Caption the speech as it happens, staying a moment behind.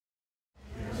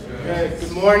right,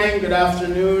 good morning, good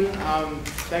afternoon.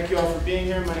 Thank you all for being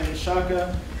here. My name is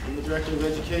Shaka. I'm the Director of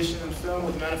Education and Film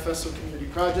with ManifesTO Community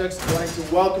Projects. I'd like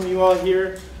to welcome you all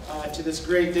here to this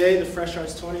great day, the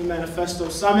FreshArts20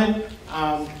 ManifesTO Summit.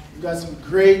 We've got some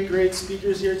great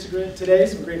speakers here today,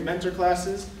 some great mentor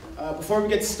classes. Before we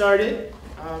get started,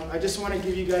 I just want to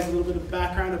give you guys a little bit of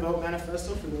background about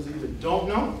ManifesTO for those of you that don't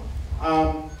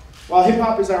know. While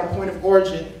hip-hop is our point of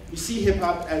origin, we see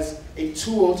hip-hop as a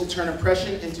tool to turn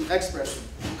oppression into expression,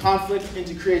 conflict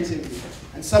into creativity,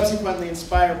 and subsequently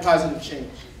inspire positive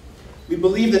change. We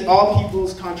believe that all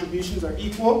people's contributions are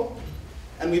equal,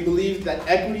 and we believe that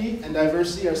equity and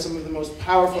diversity are some of the most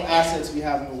powerful assets we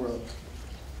have in the world.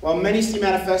 While many see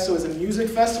ManifesTO as a music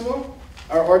festival,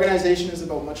 our organization is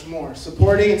about much more,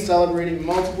 supporting and celebrating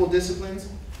multiple disciplines,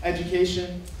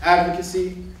 education,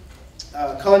 advocacy,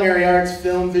 culinary arts,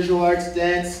 film, visual arts,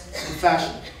 dance, and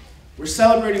fashion. We're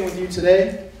celebrating with you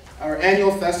today our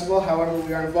annual festival. However,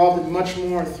 we are involved in much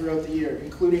more throughout the year,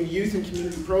 including youth and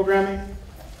community programming,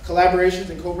 collaborations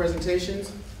and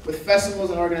co-presentations with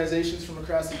festivals and organizations from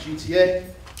across the GTA,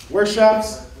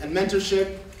 workshops and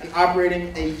mentorship, and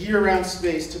operating a year-round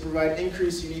space to provide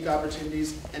increased unique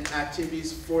opportunities and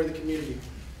activities for the community.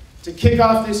 To kick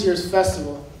off this year's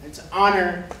festival and to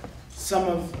honor some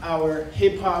of our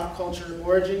hip-hop culture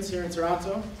origins here in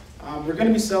Toronto, we're going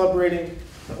to be celebrating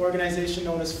the organization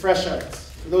known as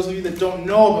FreshArts. For those of you that don't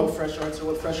know about FreshArts or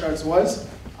what FreshArts was,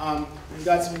 we've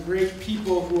got some great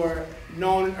people who are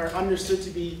known or understood to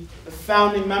be the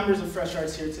founding members of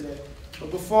FreshArts here today. But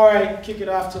before I kick it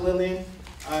off to Lillian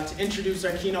to introduce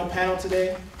our keynote panel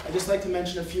today, I'd just like to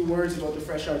mention a few words about the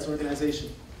FreshArts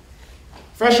organization.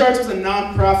 FreshArts was a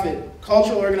non-profit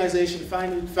cultural organization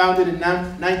founded in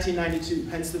 1992,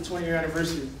 hence the 20-year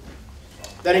anniversary,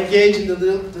 that engaged in the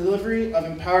delivery of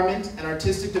empowerment and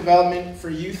artistic development for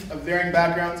youth of varying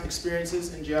backgrounds,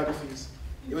 experiences, and geographies.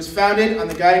 It was founded on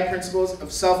the guiding principles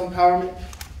of self-empowerment,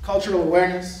 cultural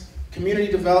awareness, community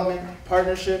development,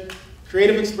 partnership,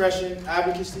 creative expression,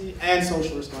 advocacy, and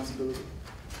social responsibility.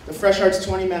 The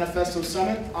FreshArts20 ManifesTO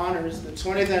Summit honors the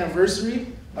 20th anniversary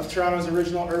of Toronto's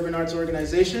original urban arts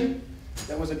organization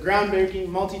that was a groundbreaking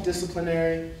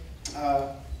multidisciplinary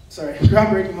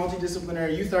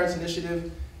youth arts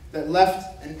initiative that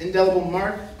left an indelible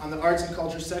mark on the arts and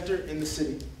culture sector in the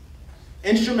city.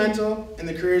 Instrumental in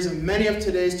the careers of many of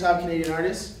today's top Canadian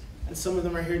artists, and some of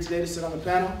them are here today to sit on the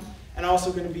panel, and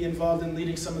also going to be involved in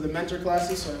leading some of the mentor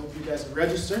classes, so I hope you guys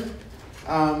register.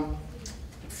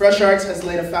 FreshArts has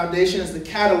laid a foundation as the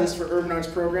catalyst for urban arts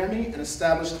programming and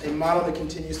established a model that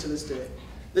continues to this day.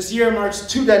 This year marks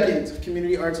 2 decades of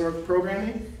community arts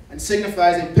programming and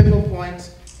signifies a pivotal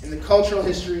point in the cultural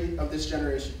history of this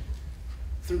generation.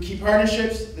 Through key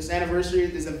partnerships, this anniversary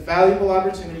is a valuable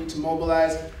opportunity to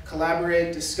mobilize,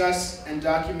 collaborate, discuss, and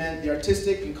document the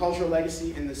artistic and cultural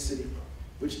legacy in this city,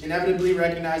 which inevitably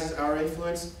recognizes our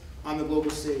influence on the global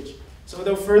stage. So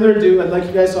without further ado, I'd like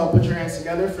you guys to all put your hands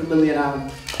together for Lillian Allen.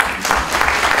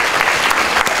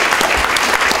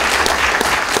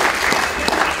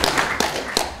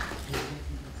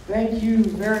 Thank you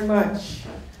very much.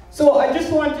 So I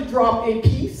just want to drop a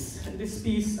piece. This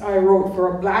piece I wrote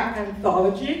for a Black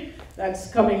anthology that's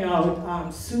coming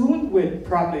out soon with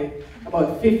probably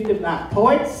about 50 Black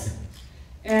poets.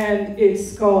 And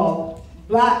it's called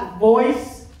Black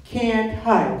Voice Can't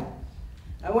Hide.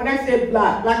 And when I say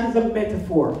black is a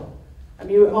metaphor. I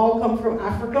mean, we all come from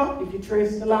Africa, if you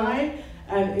trace the line,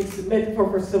 and it's a metaphor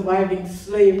for surviving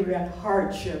slavery and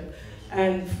hardship,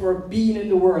 and for being in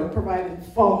the world, providing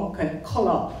funk and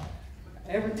color,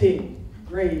 everything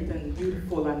great and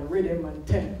beautiful, and rhythm and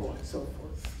tempo and so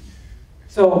forth.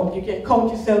 So you can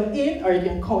count yourself in or you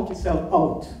can count yourself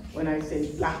out when I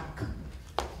say black.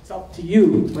 It's up to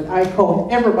you, but I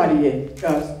count everybody in,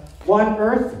 because one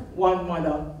earth, one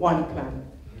mother, one planet.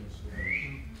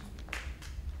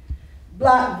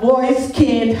 Black voice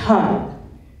can't hide.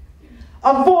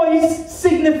 A voice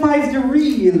signifies the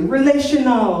real,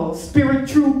 relational,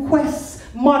 spiritual quest,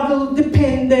 model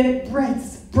dependent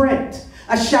breath.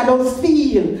 A shadow's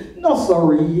feel, not so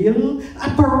real.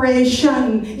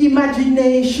 Apparition,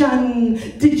 imagination,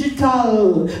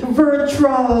 digital,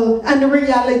 virtual, and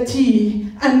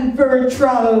reality, and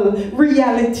virtual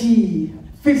reality.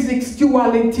 Physics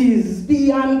dualities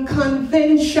beyond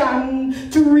convention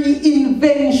to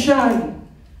reinvention.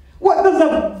 What does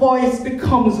a voice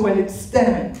becomes when it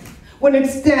stands? When it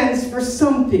stands for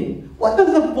something. What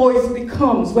does a voice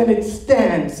becomes when it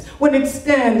stands? When it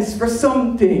stands for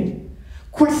something.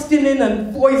 questioning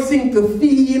and voicing to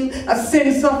feel a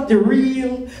sense of the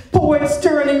real. Poets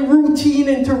turning routine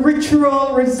into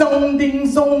ritual, resounding,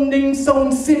 sounding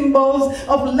sound symbols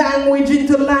of language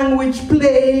into language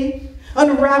play,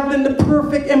 unraveling the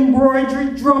perfect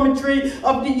embroidery geometry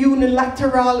of the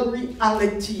unilateral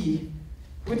reality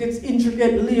with its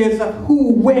intricate layers of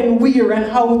who, when, where,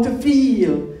 and how to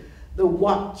feel. The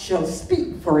what shall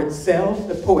speak for itself,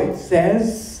 the poet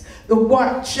says. The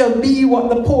what shall be what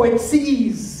the poet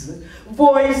sees.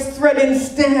 Voice, threading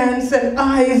stance, and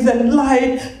eyes and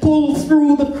light pull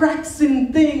through the cracks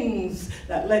in things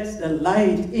that lets the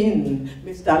light in.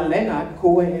 Mr. Leonard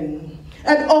Cohen.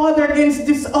 And order against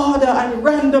disorder and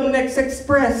randomness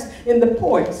expressed in the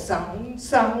poet's sound.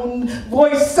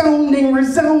 Voice sounding,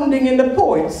 resounding in the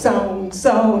poet's sound.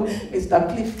 Mr.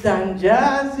 Clifton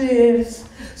Josephs.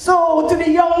 So to the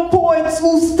young poets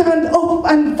who stand up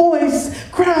and voice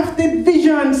crafted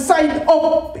vision, sight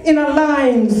up inner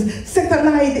lines, set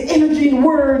alight energy in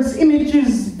words,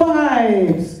 images,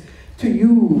 vibes. To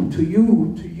you, to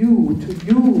you, to you, to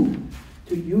you,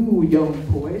 to you, young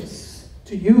poets,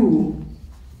 to you,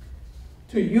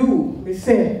 me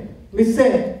say,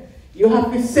 you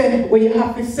have to say what you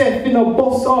have to say, you know,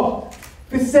 boss up,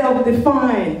 to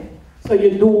self-define, so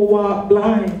you don't walk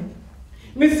blind.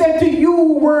 Me say to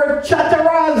you, word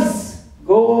chatterers,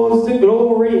 goes the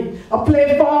glory. A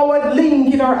play forward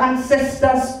link in our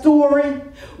ancestor story.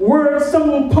 Word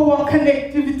song power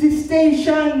connectivity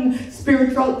station.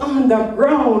 Spiritual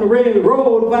underground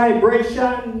railroad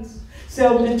vibrations.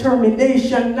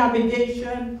 Self-determination,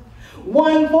 navigation.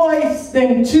 One voice,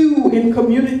 then two in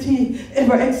community,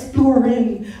 ever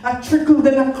exploring. A trickle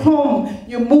then a clump,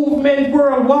 your movement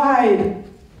worldwide.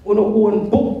 On a own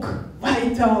book.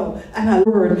 Vital and a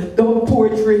word, dog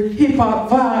poetry, hip-hop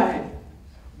vibe.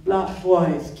 Black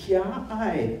voice can't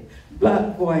hide.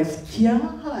 Black voice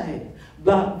can't hide.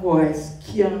 Black voice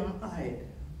can't hide.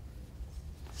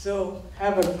 So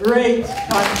have a great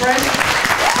conference.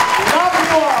 Love you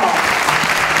all.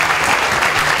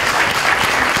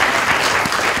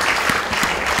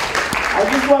 I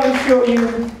just want to show you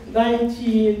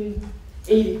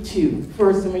 1982,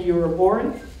 first time you were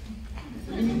born.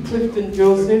 Clifton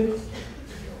Joseph,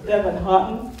 Devin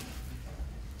Houghton,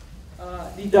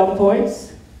 the Dumb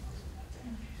Poets.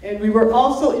 And we were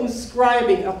also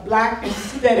inscribing a black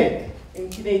aesthetic in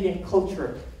Canadian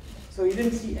culture. So you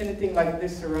didn't see anything like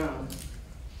this around.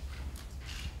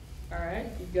 All right,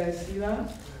 you guys see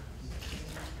that?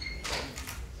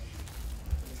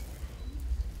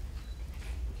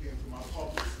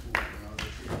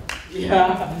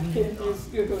 Yeah, came to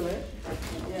school, eh?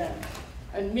 Yeah.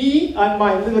 And me on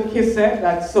my little cassette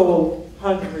that sold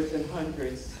hundreds and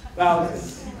hundreds,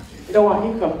 thousands. You don't want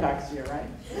income tax here, right?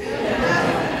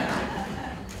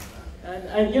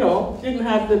 and you know, didn't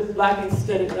have the black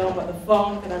aesthetic down, but the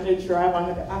funk, and I made sure I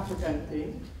wanted the African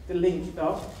thing, the link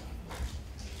stuff.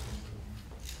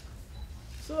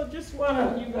 So just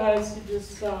want you guys to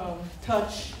just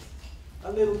touch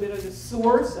a little bit of the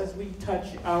source as we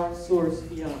touch our source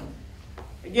beyond.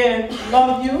 Again,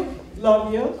 love you.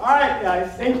 Love you. All right,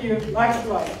 guys. Thank you. Like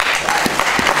love.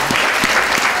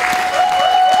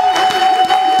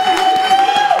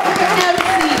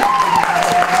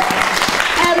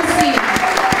 MC,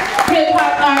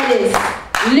 hip-hop artist,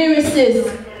 lyricist,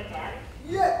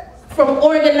 from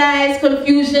organized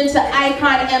confusion to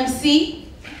icon MC,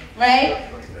 right?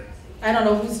 I don't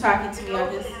know who's talking to me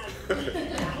on this.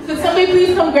 Could somebody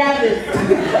please come grab this?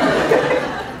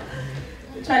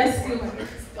 Try to steal it.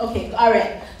 Okay, all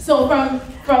right. So from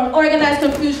organized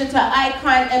confusion to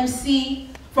icon MC,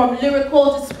 from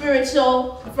lyrical to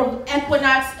spiritual, from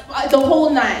equinox, the whole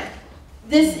nine.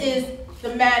 This is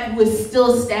the man who is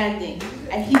still standing,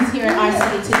 and he's here in our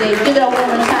city today. Give it up one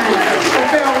more time for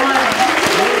Pharaoh Wine.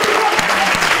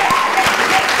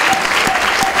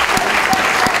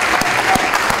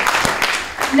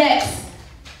 Next,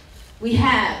 we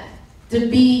have the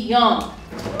Be Young.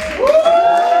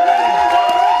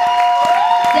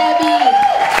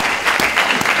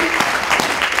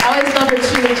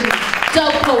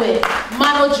 Dub poet,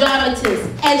 monodramatist,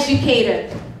 educator,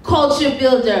 culture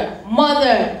builder,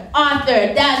 mother,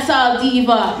 author, dancehall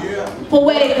diva,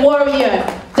 poetic warrior.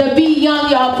 The Be Young,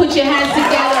 y'all, put your hands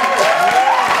together.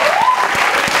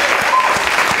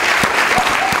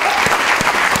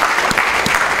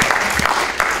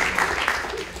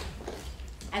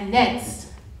 And next,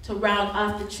 to round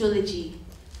off the trilogy,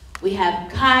 we have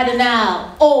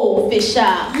Cardinal O.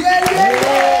 Fisher.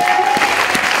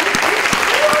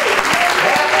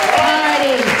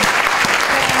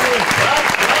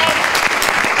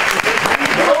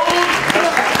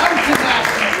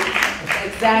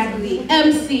 Exactly.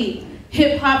 MC,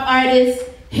 hip-hop artist,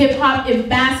 hip-hop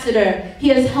ambassador. He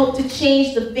has helped to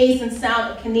change the face and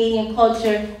sound of Canadian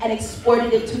culture and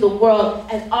exported it to the world,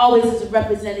 and always is a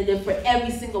representative for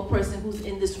every single person who's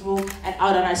in this room and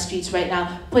out on our streets right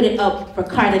now. Put it up for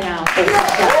Cardinal.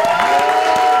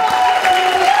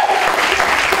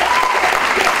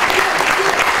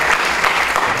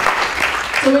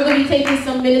 So we're going to be taking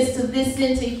some minutes to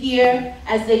listen, to hear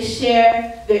as they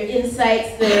share their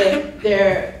insights,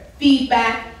 their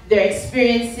feedback, their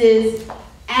experiences,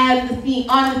 and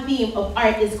on the theme of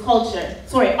art is culture.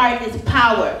 Sorry, art is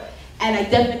power. And I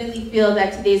definitely feel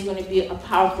that today is going to be a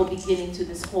powerful beginning to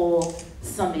this whole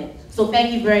summit. So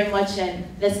thank you very much, and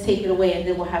let's take it away, and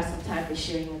then we'll have some time for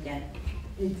sharing again.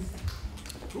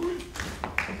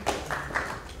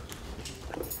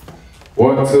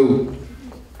 One, two.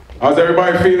 How's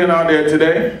everybody feeling out there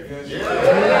today?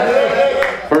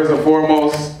 First and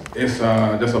foremost, it's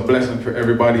just a blessing for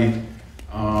everybody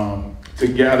to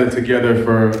gather together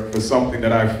for something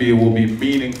that I feel will be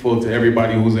meaningful to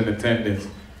everybody who's in attendance.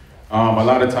 A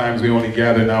lot of times we only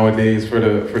gather nowadays for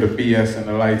the BS and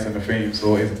the lights and the fame,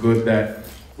 so it's good that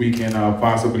we can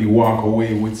possibly walk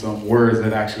away with some words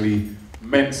that actually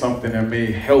meant something and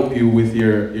may help you with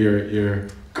your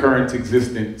current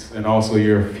existence and also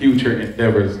your future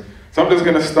endeavors. So I'm just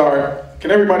gonna start.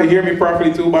 Can everybody hear me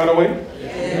properly too, by the way?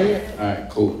 Yeah. All right,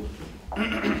 cool.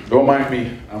 Don't mind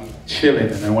me, I'm chilling,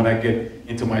 and then when I get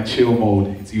into my chill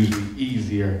mode, it's usually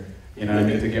easier, you know what I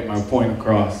mean, to get my point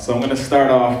across. So I'm gonna start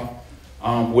off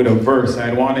with a verse. I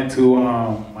had wanted to,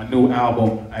 my new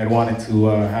album, I had wanted to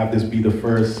have this be the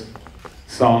first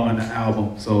song on the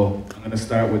album. So I'm gonna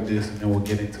start with this, and then we'll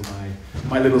get into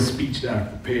my little speech that I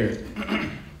prepared.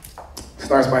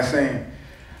 Starts by saying,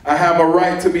 I have a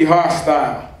right to be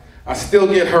hostile. I still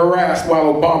get harassed while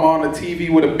Obama on the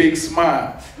TV with a big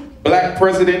smile. Black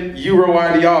president, Euro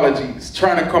ideologies,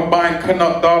 trying to combine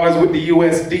Canuck dollars with the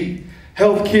USD.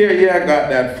 Healthcare, yeah, I got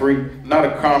that free. Not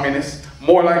a communist,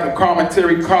 more like a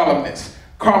commentary columnist.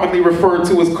 Commonly referred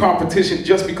to as competition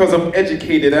just because I'm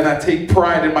educated and I take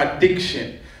pride in my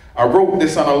diction. I wrote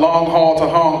this on a long haul to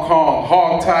Hong Kong,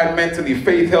 hog-tied mentally,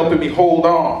 faith helping me hold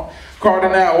on.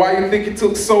 Cardinal, why you think it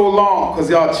took so long?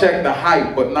 Because y'all checked the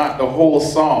hype, but not the whole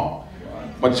song.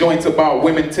 My joint's about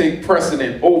women take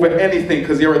precedent over anything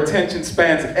because your attention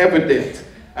span's evident.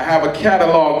 I have a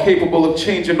catalog capable of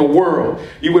changing the world.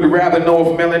 You would rather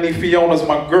know if Melanie Fiona's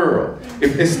my girl,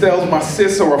 if Estelle's my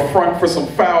sis, or a front for some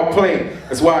foul play.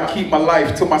 That's why I keep my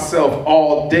life to myself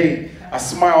all day. I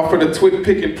smile for the twit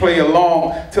pick and play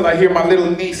along till I hear my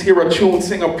little niece hear a tune,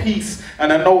 sing a piece,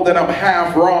 and I know that I'm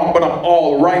half wrong, but I'm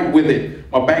all right with it.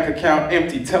 My bank account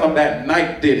empty, tell them that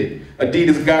night did it.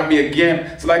 Adidas got me again.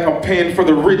 It's like I'm paying for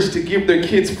the rich to give their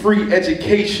kids free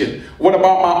education. What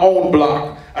about my own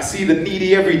block? I see the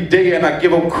needy every day and I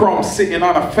give them crumbs sitting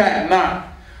on a fat knot.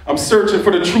 I'm searching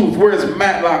for the truth. Where's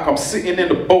Matlock? I'm sitting in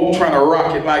the boat trying to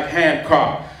rock it like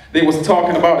Hancock. They was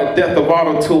talking about the death of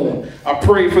auto-tune. I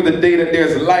pray for the day that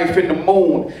there's life in the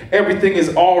moon. Everything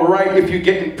is all right if you're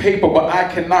getting paper, but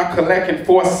I cannot collect and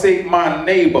forsake my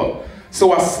neighbor.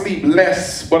 So I sleep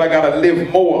less, but I gotta live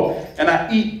more. And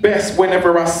I eat best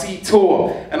whenever I see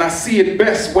tour. And I see it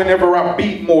best whenever I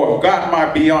beat more. Got my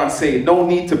Beyonce, no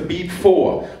need to beat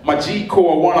four. My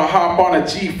G-Core wanna hop on a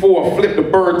G4, flip the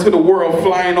bird to the world,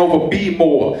 flying over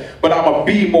B-more. But I'm a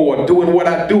B-more, doing what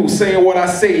I do, saying what I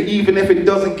say, even if it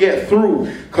doesn't get through.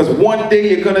 Cause one day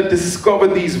you're gonna discover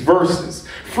these verses.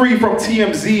 Free from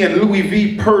TMZ and Louis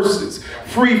V purses.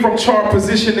 Free from chart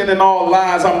positioning and all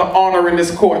lies. I'm the honor in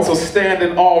this court, so stand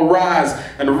and all rise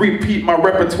and repeat my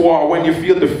repertoire when you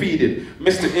feel defeated.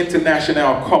 Mr.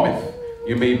 International cometh.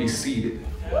 You may be seated.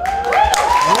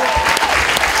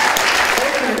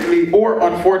 Fortunately or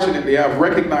unfortunately, I've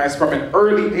recognized from an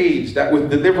early age that with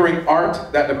delivering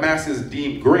art that the masses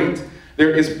deem great,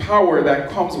 there is power that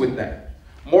comes with that.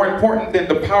 More important than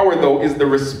the power, though, is the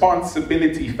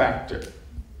responsibility factor.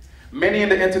 Many in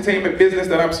the entertainment business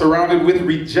that I'm surrounded with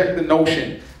reject the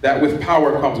notion that with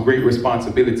power comes great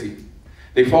responsibility.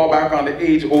 They fall back on the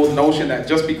age-old notion that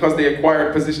just because they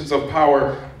acquired positions of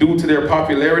power due to their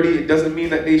popularity, it doesn't mean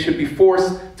that they should be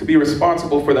forced to be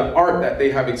responsible for the art that they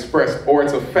have expressed or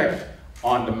its effect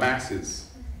on the masses.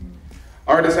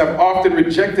 Artists have often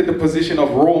rejected the position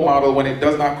of role model when it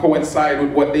does not coincide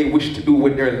with what they wish to do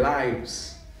with their lives.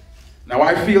 Now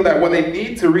I feel that what they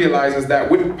need to realize is that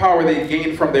with the power they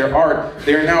gain from their art,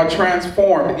 they are now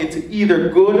transformed into either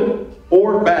good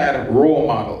or bad role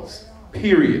models,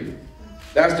 period.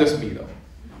 That's just me though.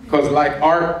 Because like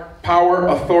art, power,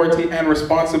 authority, and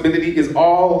responsibility is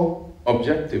all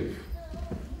objective.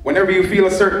 Whenever you feel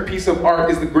a certain piece of art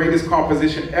is the greatest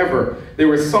composition ever,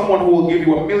 there is someone who will give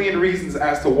you a million reasons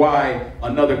as to why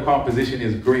another composition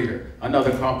is greater,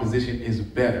 another composition is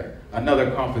better,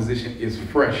 another composition is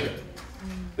fresher.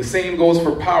 The same goes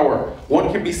for power.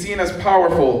 One can be seen as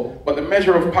powerful, but the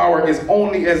measure of power is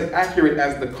only as accurate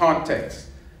as the context.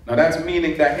 Now that's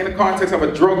meaning that in the context of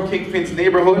a drug kingpin's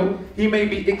neighborhood, he may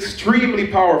be extremely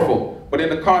powerful, but in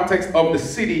the context of the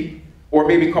city, or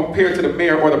maybe compared to the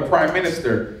mayor or the prime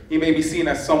minister, he may be seen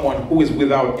as someone who is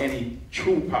without any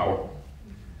true power.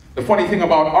 The funny thing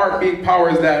about art being power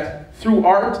is that through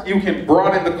art, you can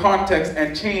broaden the context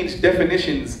and change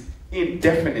definitions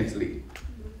indefinitely.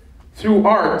 Through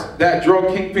art, that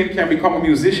drug kingpin can become a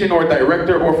musician or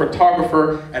director or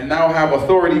photographer and now have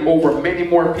authority over many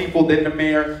more people than the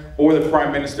mayor or the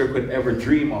prime minister could ever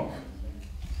dream of.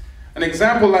 An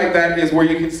example like that is where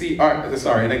you can see art,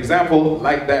 an example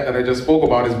like that I just spoke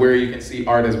about is where you can see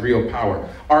art as real power.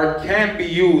 Art can be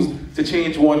used to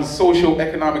change one's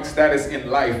socio-economic status in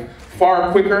life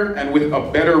far quicker and with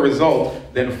a better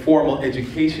result than formal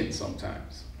education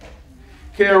sometimes.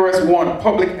 KRS-One,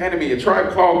 Public Enemy, A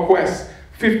Tribe Called Quest,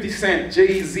 50 Cent,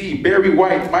 Jay-Z, Barry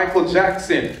White, Michael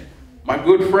Jackson, my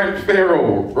good friend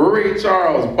Pharaoh, Ray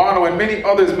Charles, Bono, and many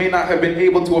others may not have been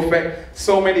able to affect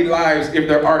so many lives if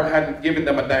their art hadn't given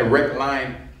them a direct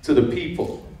line to the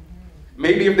people.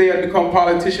 Maybe if they had become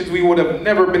politicians, we would have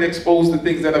never been exposed to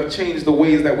things that have changed the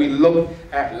ways that we look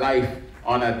at life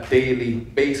on a daily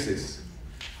basis.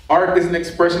 Art is an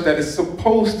expression that is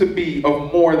supposed to be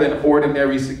of more than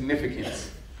ordinary significance.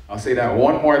 I'll say that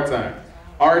one more time.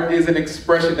 Art is an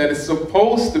expression that is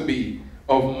supposed to be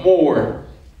of more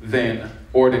than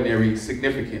ordinary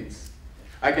significance.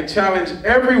 I can challenge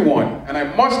everyone, and I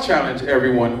must challenge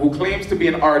everyone who claims to be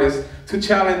an artist to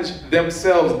challenge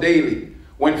themselves daily.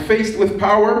 When faced with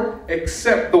power,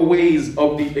 accept the ways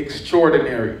of the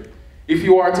extraordinary. If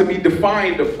you are to be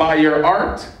defined by your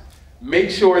art, make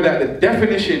sure that the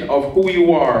definition of who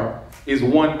you are is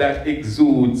one that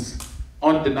exudes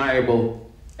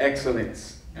undeniable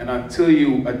excellence. And until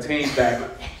you attain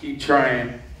that, keep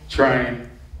trying, trying,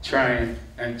 trying,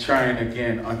 and trying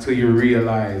again until you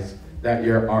realize that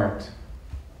your art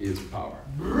is power.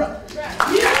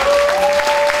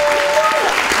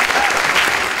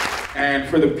 And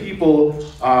for the people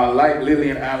like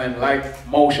Lillian Allen, like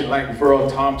Motion, like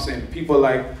Verl Thompson, people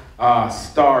like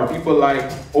Star, people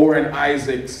like Orrin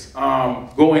Isaacs,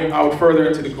 going out further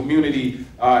into the community,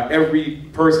 every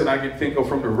person I can think of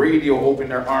from the radio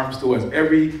opened their arms to us.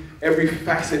 Every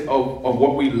facet of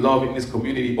what we love in this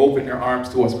community opened their arms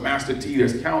to us. Master T,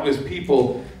 there's countless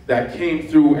people that came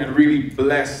through and really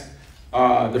blessed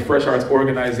the Fresh Arts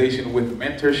organization with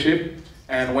mentorship.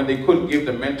 And when they couldn't give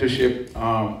the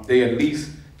mentorship, they at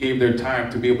least gave their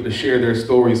time to be able to share their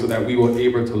story so that we were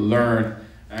able to learn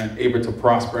and able to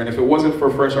prosper. And if it wasn't for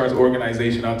Fresh Arts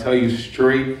organization, I'll tell you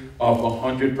straight off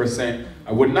 100%,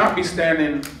 I would not be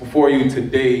standing before you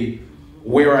today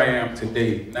where I am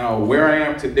today. Now, where I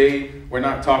am today, we're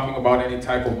not talking about any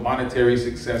type of monetary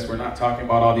success. We're not talking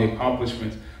about all the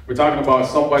accomplishments. We're talking about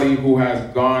somebody who has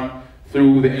gone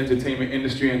through the entertainment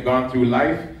industry and gone through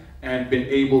life and been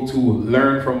able to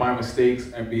learn from my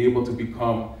mistakes and be able to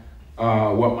become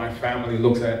what my family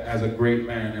looks at as a great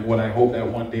man, and what I hope that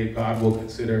one day God will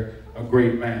consider a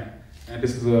great man. And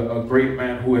this is a great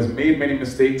man who has made many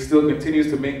mistakes, still continues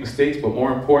to make mistakes, but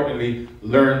more importantly,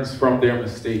 learns from their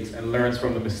mistakes and learns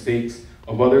from the mistakes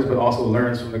of others, but also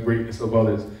learns from the greatness of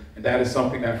others. And that is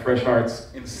something that Fresh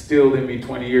Arts instilled in me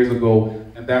 20 years ago,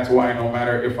 and that's why no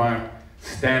matter if I'm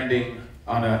standing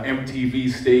on an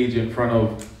MTV stage in front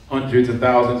of hundreds of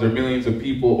thousands or millions of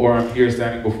people, or I'm here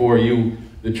standing before you,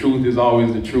 the truth is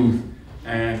always the truth.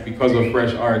 And because of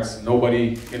Fresh Arts,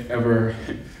 nobody can ever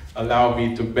allow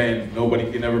me to bend.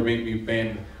 Nobody can ever make me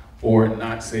bend or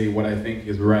not say what I think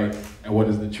is right and what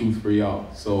is the truth for y'all.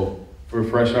 So for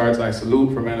Fresh Arts, I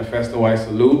salute. For ManifesTO, I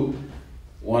salute.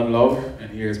 One love, and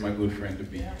here's my good friend to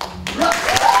be.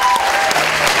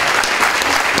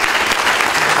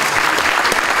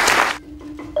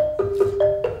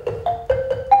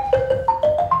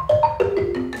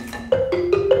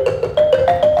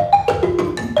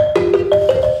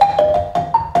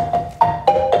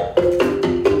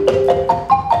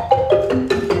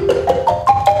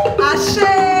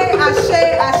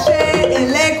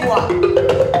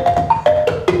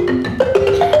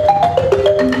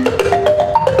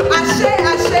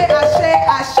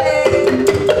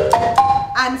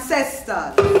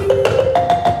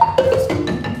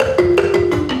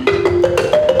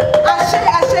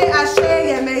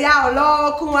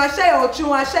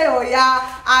 Ashe Oya,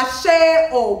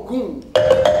 Ashe Ogun.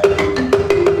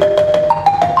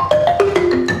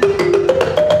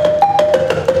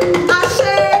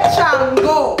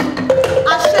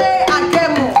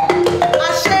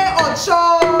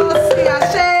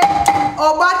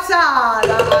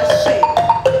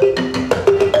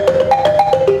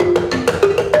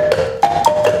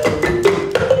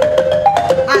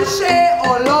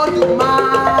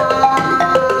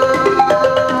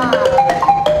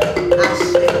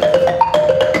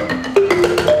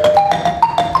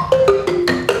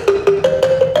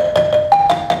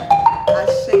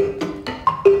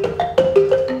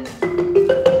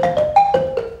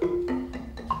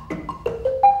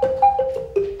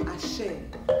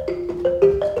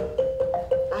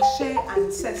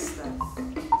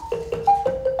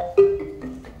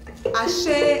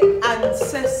 Ashe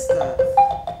ancestors.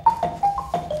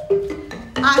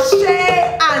 Ashe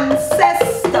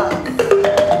ancestors.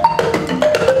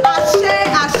 Ashe,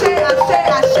 ashe, ashe,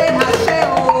 ashe, ashe,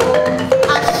 oh.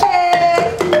 Ashe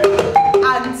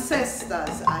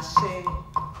ancestors. Ashe.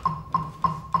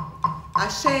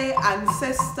 Ashe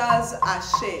ancestors.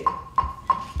 Ashe.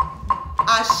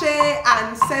 Ashe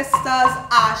ancestors.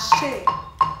 Ashe.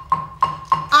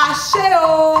 Ashe,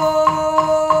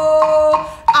 oh,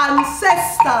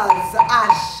 ancestors,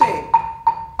 Ashe.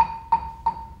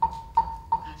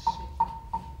 Ashe.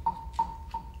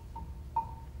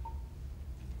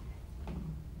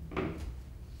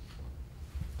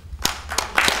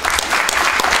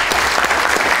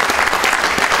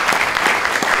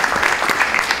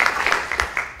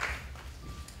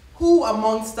 Who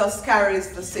amongst us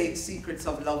carries the sage secrets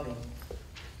of loving?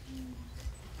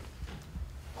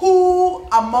 Who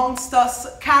amongst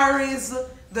us carries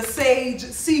the sage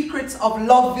secrets of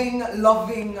loving,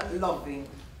 loving, loving?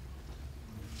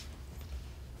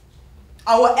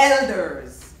 Our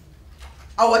elders,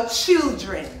 our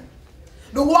children,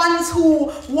 the ones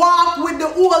who walk with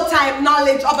the old-time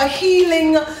knowledge of a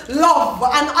healing love,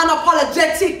 an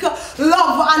unapologetic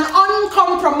love, an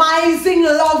uncompromising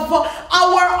love,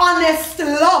 our honest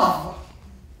love.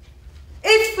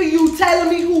 If you tell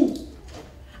me who,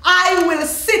 I will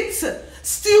sit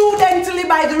studentally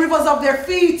by the rivers of their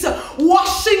feet,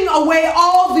 washing away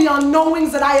all the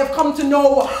unknowings that I have come to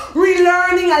know,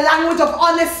 relearning a language of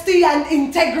honesty and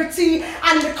integrity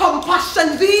and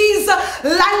compassion. These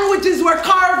languages were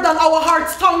carved on our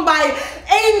heart's tongue by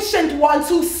ancient ones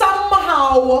who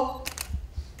somehow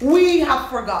we have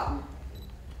forgotten.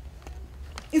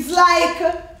 It's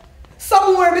like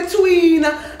somewhere between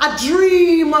a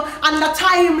dream and the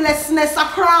timelessness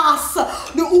across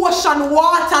the ocean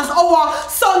waters, our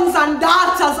sons and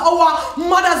daughters, our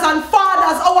mothers and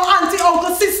fathers, our auntie,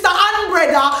 uncle, sister and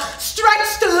brother,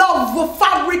 stretched love,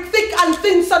 fabric thick and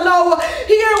thin. So now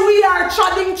here we are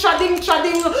trying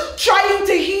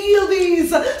to heal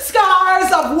these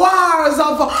scars of wars,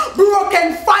 of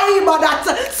broken fiber that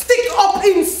stick up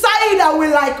inside our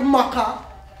like maca.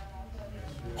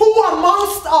 Who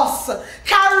amongst us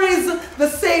carries the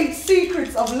sage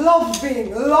secrets of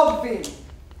loving, loving?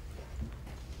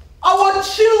 Our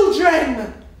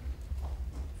children,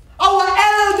 our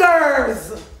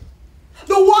elders,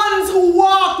 the ones who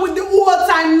walk with the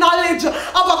old-time knowledge of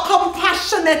a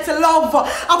compassionate love, a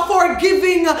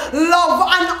forgiving love,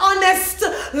 an honest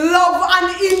love,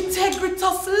 an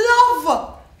integritous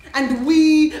love. And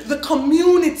we, the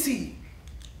community,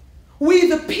 we,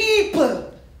 the people,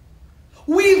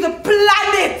 we, the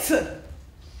planet,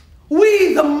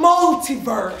 we, the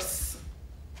multiverse,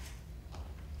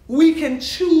 we can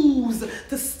choose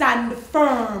to stand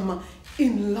firm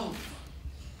in love.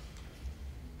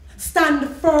 Stand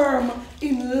firm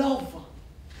in love.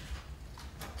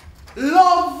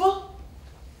 Love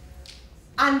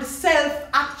and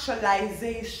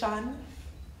self-actualization.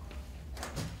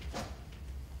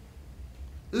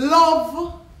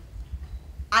 Love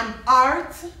and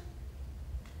art.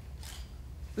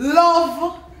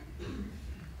 Love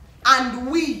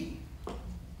and we.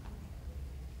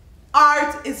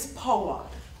 Art is power.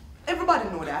 Everybody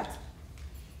know that.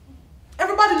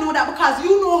 Everybody know that because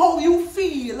you know how you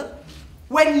feel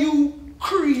when you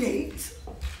create.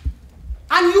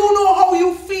 And you know how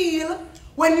you feel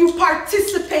when you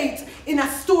participate in a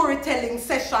storytelling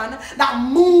session that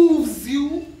moves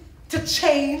you to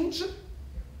change.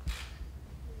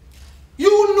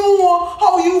 You know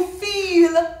how you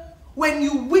feel when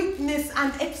you witness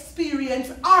and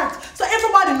experience art. So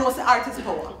everybody knows that art is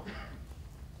power.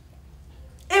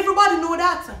 Everybody know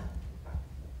that.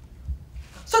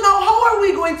 So now how are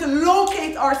we going to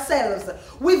locate ourselves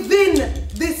within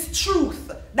this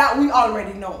truth that we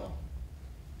already know?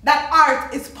 That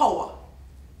art is power.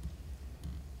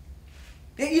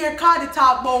 You hear Cardi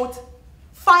talk about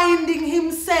finding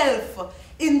himself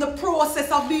in the process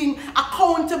of being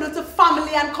accountable to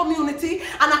family and community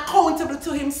and accountable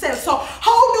to himself. So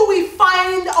how do we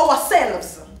find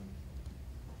ourselves?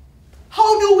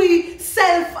 How do we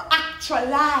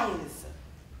self-actualize?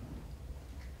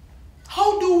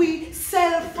 How do we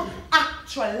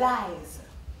self-actualize?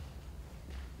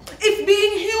 If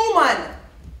being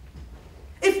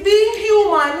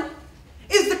human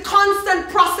is the constant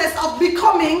process of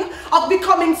becoming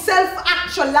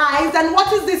self-actualized, and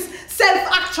what is this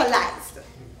self-actualized?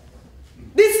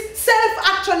 This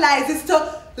self-actualized is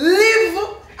to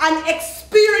live and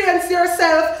experience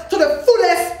yourself to the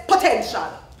fullest potential.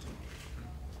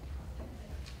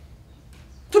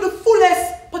 To the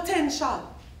fullest potential.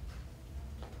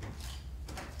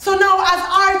 So now as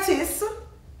artists,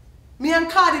 Me and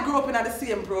Cardi grew up in the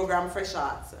same program, Fresh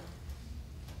Arts.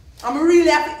 And we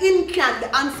really have to incant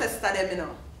the ancestor them, you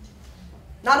know.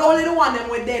 Not only the one them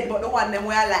were dead, but the one them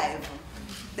were alive.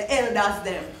 The elders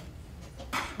them.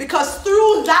 Because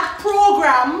through that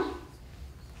program,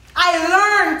 I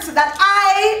learned that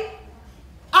I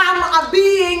am a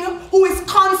being who is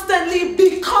constantly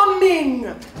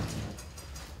becoming,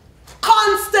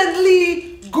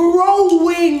 constantly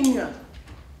growing,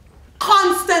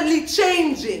 constantly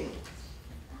changing.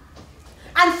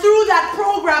 And through that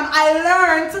program, I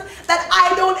learned that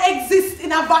I don't exist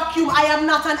in a vacuum. I am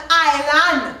not an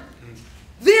island.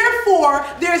 Therefore,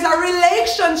 there's a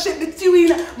relationship between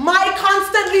my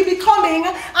constantly becoming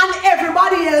and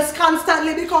everybody else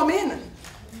constantly becoming.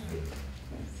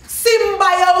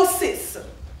 Symbiosis,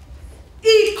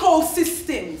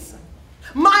 ecosystems.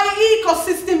 My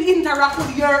ecosystem interact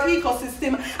with your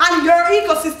ecosystem, and your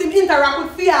ecosystem interact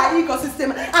with your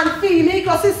ecosystem, and Fee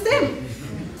ecosystem.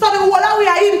 So the whole of we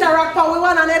are interact with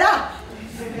one another.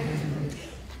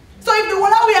 So if the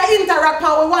whole of we are interact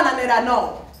with one another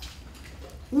now,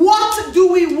 what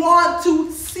do we want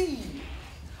to see?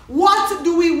 What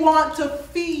do we want to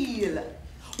feel?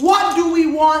 What do we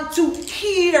want to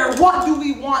hear? What do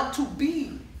we want to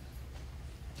be?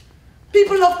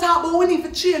 People love talk about we need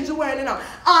to change the world, you know.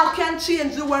 Art can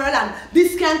change the world, and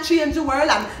this can change the world,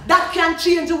 and that can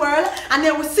change the world. And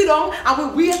then we sit down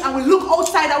and we wait and we look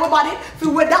outside our body for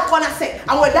what that one I say,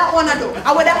 and what that one I do,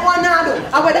 and what that one I do,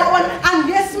 and what that one. And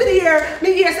yes, me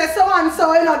hear say so and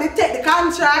so, you know, they take the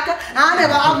contract, and I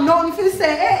never have nothing to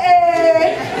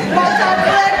say,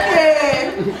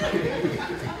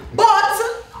 but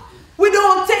we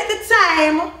don't take the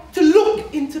time to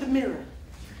look into the mirror.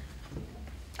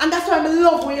 And that's why I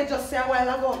love what you just said a while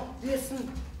ago.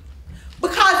 Listen.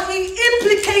 Because he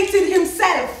implicated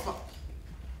himself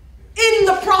in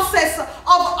the process of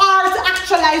art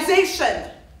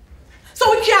actualization. So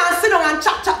we can't sit down and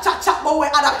chat about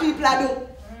what other people are doing.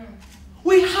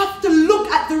 We have to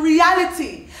look at the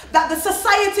reality that the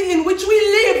society in which we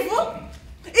live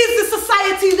is the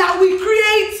society that we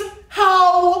create.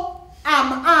 How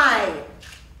am I?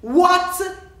 What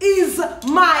is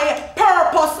my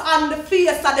purpose on the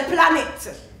face of the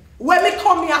planet? When me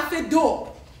come here to do?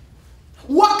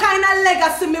 What kind of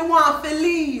legacy me want to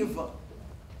leave?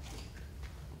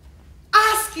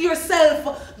 Ask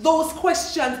yourself those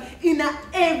questions in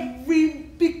every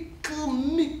mickle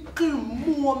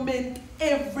moment,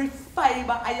 every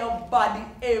fiber of your body,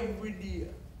 every day.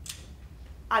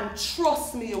 And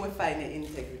trust me, you will find your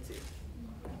integrity.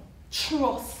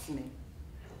 Trust me.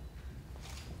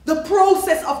 The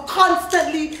process of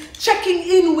constantly checking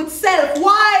in with self.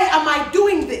 Why am I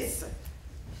doing this?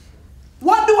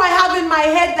 What do I have in my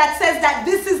head that says that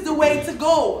this is the way to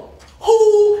go?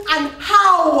 Who and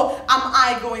how am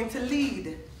I going to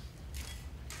lead?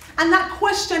 And that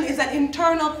question is an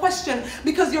internal question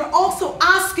because you're also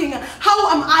asking, how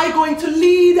am I going to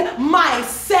lead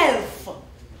myself?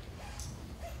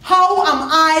 How am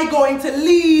I going to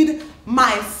lead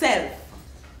myself?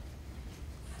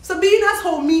 So being as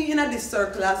how me in this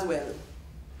circle as well,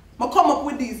 I come up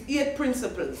with these 8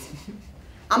 principles.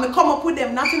 And I come up with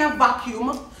them not in a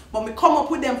vacuum, but I come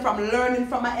up with them from learning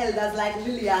from my elders like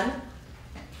Lillian,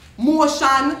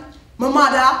 Motion, my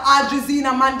mother,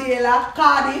 Adrizina, Mandela,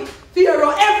 Cardi,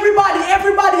 Theo,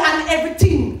 everybody and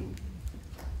everything.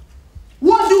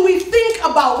 What do we think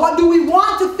about? What do we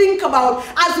want to think about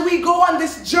as we go on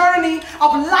this journey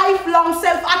of lifelong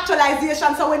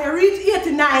self-actualization? So when you reach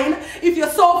 89, if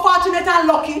you're so fortunate and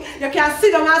lucky, you can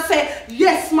sit down and say,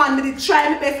 yes man, I did try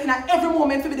my best in every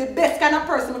moment to be the best kind of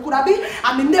person I could have been. And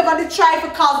I never did try to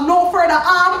cause no further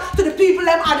harm to the people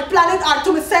them or the planet or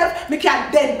to myself. I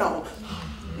can't dead now.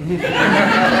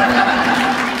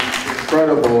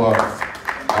 Incredible.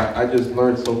 I just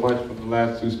learned so much from the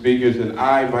last 2 speakers, and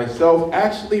I myself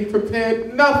actually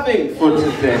prepared nothing for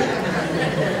today.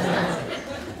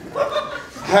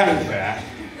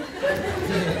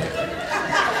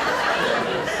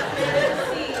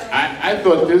 I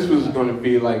thought this was going to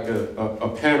be like a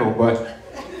panel, but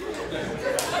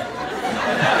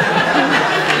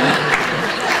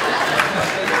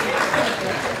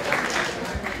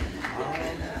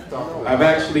I've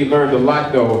actually learned a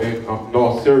lot, though, in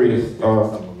all seriousness,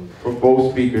 from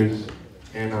both speakers,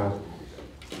 and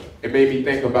it made me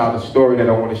think about a story that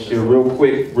I want to share real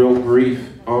quick, real brief.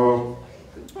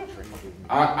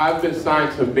 I've been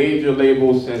signed to major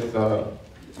labels since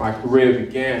my career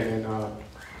began, and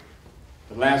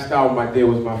the last album I did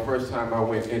was my first time I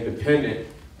went independent.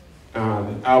 The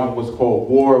album was called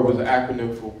WAR. It was an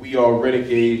acronym for We Are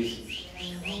Renegades,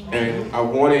 and I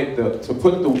wanted to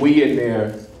put the we in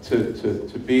there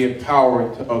to be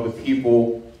empowering to other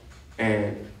people.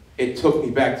 And it took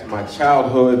me back to my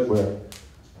childhood where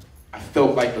I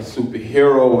felt like a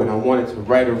superhero and I wanted to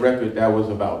write a record that was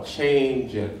about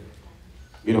change and,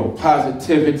 you know,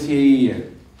 positivity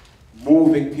and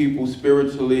moving people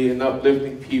spiritually and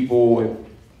uplifting people and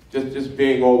just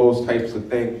being all those types of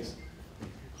things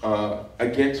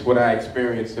against what I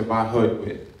experienced in my hood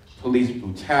with police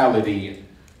brutality and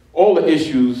all the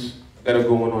issues that are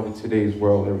going on in today's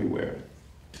world everywhere.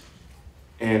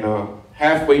 And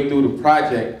halfway through the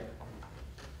project,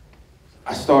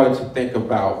 I started to think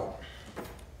about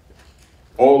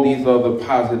all these other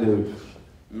positive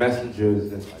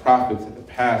messengers and prophets in the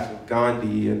past, of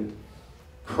Gandhi and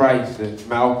Christ and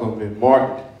Malcolm and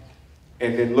Martin,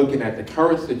 and then looking at the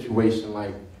current situation,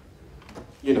 like,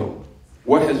 you know,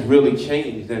 what has really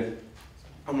changed? And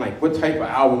I'm like, what type of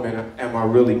album am I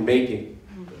really making?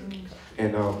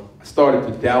 And I started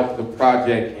to doubt the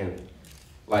project and,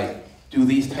 like, do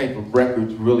these type of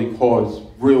records really cause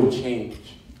real change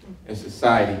in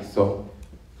society? So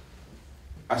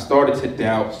I started to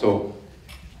doubt, so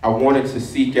I wanted to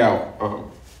seek out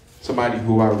somebody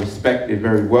who I respected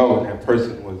very well, and that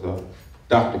person was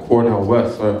Dr. Cornel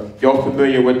West. Y'all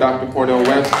familiar with Dr. Cornel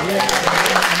West?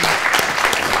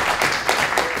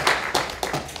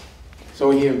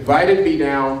 So he invited me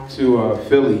down to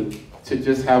Philly to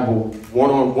just have a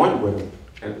one-on-one with him,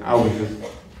 and I was just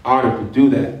honored to do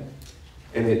that.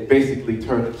 And it basically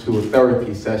turned into a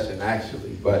therapy session,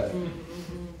 actually. But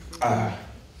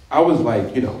I was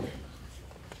like, you know,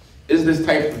 is this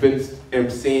type of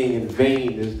emceeing in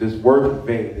vain? Is this work in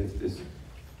vain? Is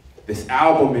this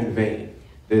album in vain?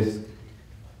 This,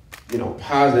 you know,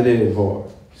 positive or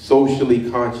socially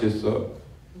conscious of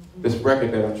this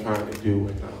record that I'm trying to do?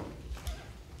 And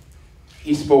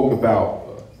he spoke about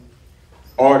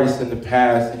artists in the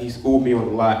past, and he schooled me on a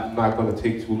lot. I'm not going to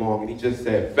take too long. And he just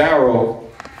said, Pharaoh,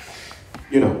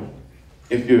 you know,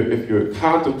 if you're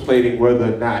contemplating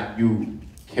whether or not you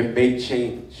can make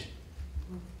change,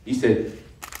 he said,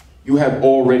 you have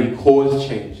already caused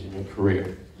change in your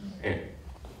career. And,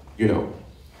 you know,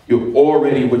 you're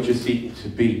already what you're seeking to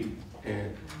be.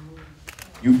 And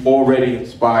you've already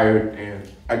inspired. And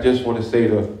I just want to say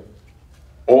to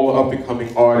all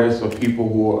up-and-coming artists or people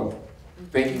who are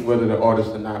thinking whether they're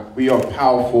artists or not, we are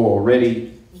powerful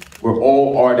already. We're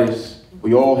all artists.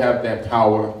 We all have that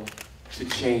power to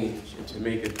change and to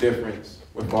make a difference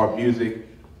with our music,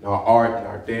 and our art, and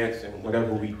our dance, and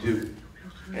whatever we do.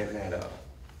 And that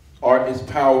art is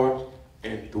power,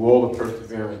 and through all the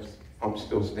perseverance, I'm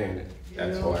still standing.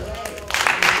 That's all I have.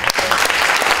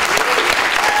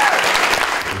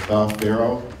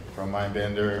 Pharaoh from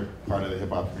Mindbender, part of the hip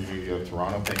hop community of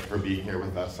Toronto. Thank you for being here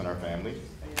with us and our family.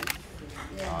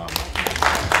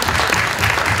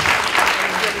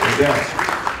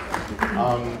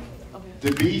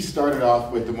 The B started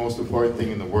off with the most important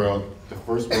thing in the world. The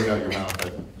first word out of your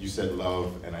mouth, you said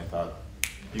love, and I thought,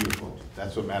 beautiful.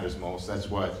 That's what matters most. That's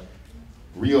what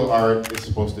real art is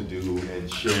supposed to do,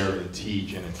 and share and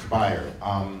teach and inspire.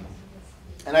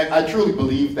 And I truly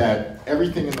believe that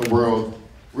everything in the world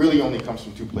really only comes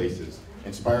from two places: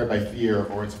 inspired by fear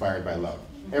or inspired by love.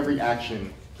 Every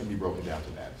action can be broken down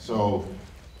to that. So,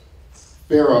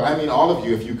 Pharaoh, I mean, all of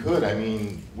you, if you could, I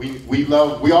mean, we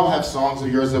all have songs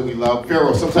of yours that we love.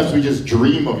 Pharaoh, sometimes we just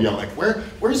dream of you, like,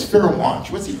 where's Pharaoh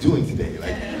Monch? What's he doing today?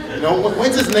 Like, you know,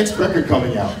 when's his next record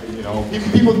coming out? You know,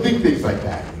 people think things like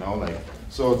that, you know, like,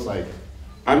 so it's like.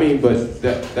 I mean, but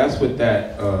that's what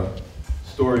that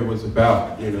story was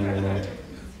about, you know.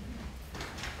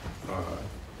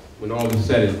 When all is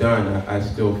said and done, I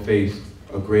still faced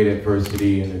a great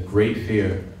adversity and a great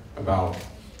fear about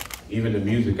even the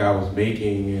music I was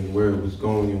making and where it was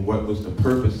going and what was the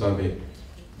purpose of it.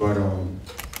 But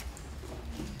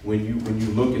when you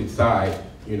look inside,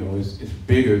 you know, it's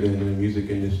bigger than the music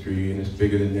industry, and it's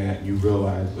bigger than that. And you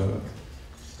realize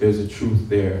there's a truth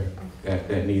there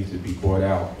that needs to be brought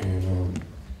out. And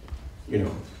you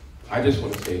know, I just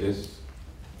want to say this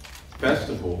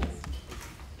festival,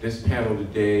 this panel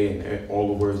today, and all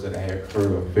the words that I have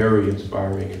heard are very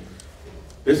inspiring. And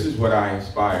this is what I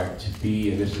aspire to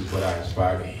be, and this is what I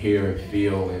aspire to hear and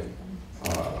feel, and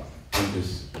I'm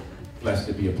just blessed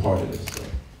to be a part of this. So.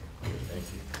 Thank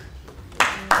you.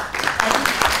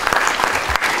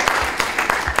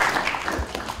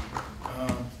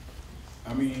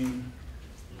 I mean,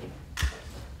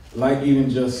 like even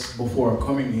just before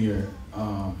coming here,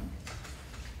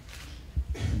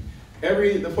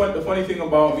 the funny thing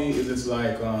about me is it's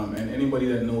like, and anybody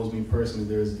that knows me personally,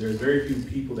 there's very few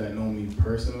people that know me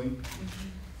personally.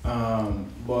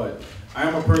 But I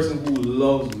am a person who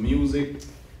loves music,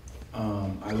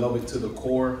 I love it to the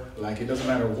core. Like, it doesn't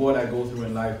matter what I go through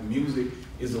in life, music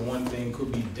is the one thing.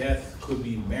 Could be death, could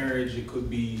be marriage, it could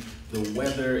be the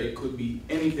weather, it could be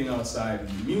anything outside.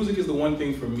 Music is the one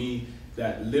thing for me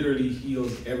that literally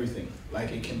heals everything.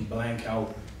 Like, it can blank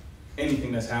out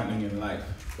anything that's happening in life.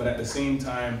 But at the same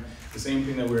time, the same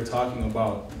thing that we were talking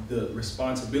about, the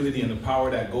responsibility and the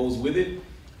power that goes with it,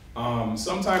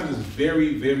 sometimes it's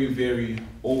very, very, very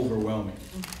overwhelming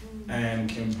and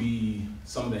can be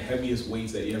some of the heaviest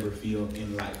weights that you ever feel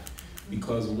in life.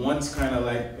 Because once, kind of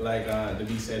like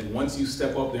Dabi said, once you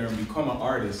step up there and become an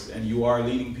artist and you are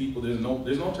leading people, there's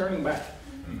no turning back.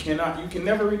 You can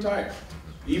never retire.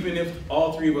 Even if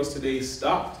all three of us today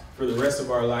stopped, for the rest of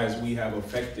our lives, we have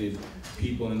affected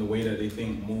people in the way that they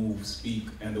think, move, speak,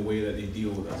 and the way that they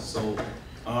deal with us. So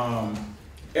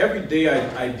every day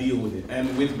I deal with it.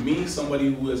 And with me,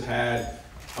 somebody who has had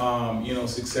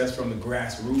success from the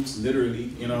grassroots, literally,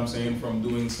 you know what I'm saying, from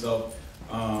doing stuff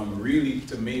really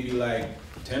to maybe like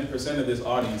 10% of this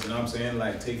audience, you know what I'm saying,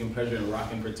 like taking pleasure in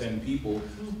rocking for 10 people,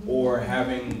 or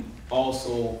having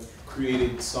also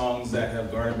created songs that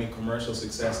have garnered me commercial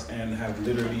success and have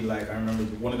literally, like, I remember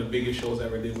one of the biggest shows I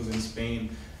ever did was in Spain,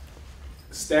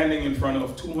 standing in front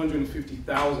of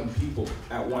 250,000 people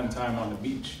at one time on the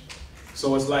beach.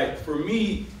 So it's like, for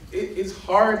me, it's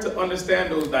hard to understand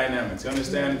those dynamics. You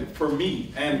understand, for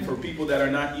me, and for people that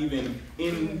are not even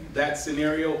in that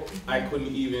scenario, I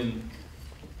couldn't even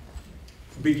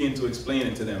begin to explain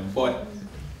it to them. But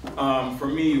for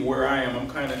me, where I am, I'm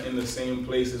kind of in the same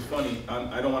place. It's funny,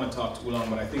 I don't want to talk too long,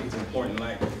 but I think it's important.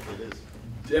 Like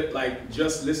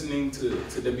just listening to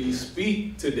Dabi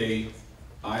speak today,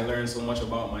 I learned so much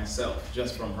about myself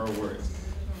just from her words.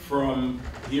 From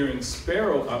hearing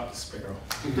Sparrow. Sorry,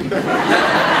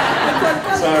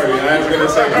 I was going to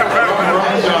say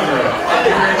wrong genre.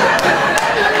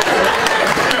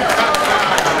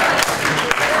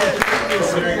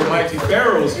 Hearing Mighty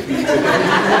Pharaoh speak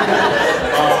today.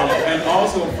 And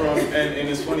also from, and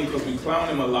it's funny because we clown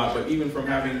him a lot, but even from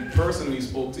having personally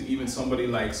spoke to even somebody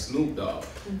like Snoop Dogg.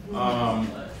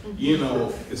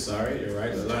 Sorry, you're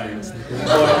right, the lines.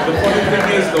 But the funny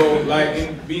thing is though, like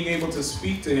in being able to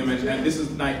speak to him, and this is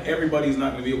not, everybody's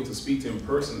not gonna be able to speak to him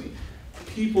personally.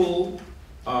 People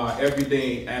every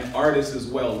day, and artists as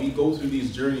well, we go through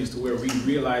these journeys to where we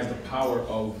realize the power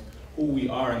of who we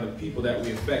are and the people that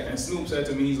we affect. And Snoop said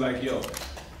to me, he's like, yo,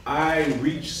 I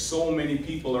reach so many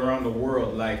people around the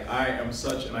world, like I am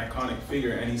such an iconic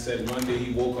figure. And he said one day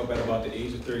he woke up at about the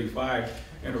age of 35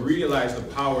 and realized the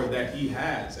power that he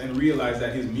has, and realized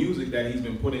that his music that he's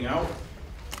been putting out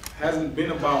hasn't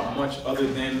been about much other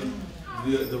than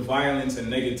the violence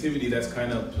and negativity that's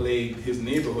kind of plagued his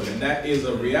neighborhood. And that is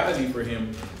a reality for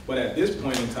him. But at this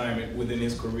point in time within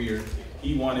his career,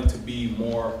 he wanted to be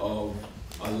more of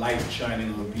a light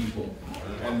shining on people.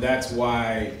 And that's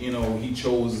why, he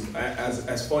chose,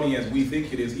 as funny as we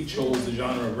think it is, he chose the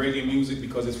genre of reggae music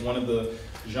because it's one of the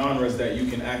genres that you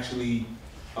can actually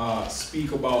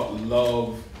speak about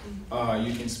love,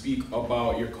 you can speak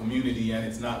about your community, and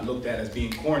it's not looked at as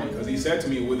being corny. Because he said to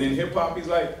me, within hip hop, he's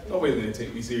like, nobody's gonna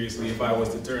take me seriously if I was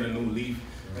to turn a new leaf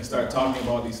and start talking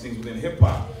about these things within hip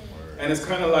hop. And it's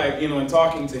kind of like, in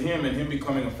talking to him and him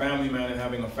becoming a family man and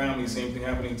having a family, same thing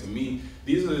happening to me,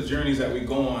 these are the journeys that we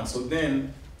go on. So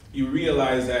then you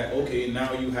realize that, okay,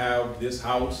 now you have this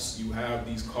house, you have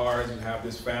these cars, you have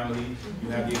this family, you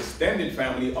have the extended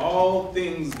family, all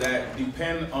things that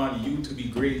depend on you to be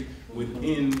great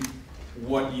within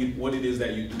what it is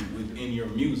that you do, within your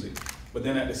music. But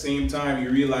then at the same time, you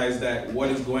realize that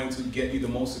what is going to get you the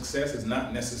most success is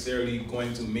not necessarily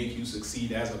going to make you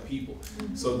succeed as a people.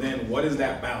 So then what is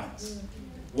that balance?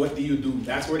 What do you do?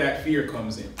 That's where that fear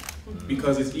comes in.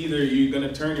 Because it's either you're going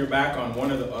to turn your back on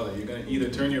one or the other. You're going to either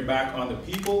turn your back on the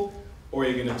people, or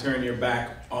you're going to turn your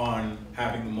back on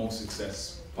having the most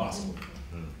success possible.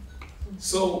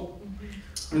 So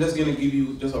I'm just going to give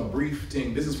you just a brief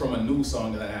thing. This is from a new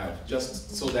song that I have,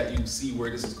 just so that you see where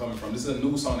this is coming from. This is a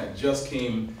new song that just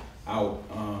came out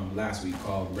last week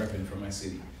called Reppin' for My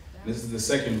City. This is the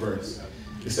second verse.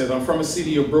 It says, I'm from a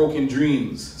city of broken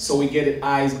dreams, so we get it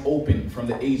eyes open from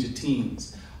the age of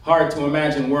teens. Hard to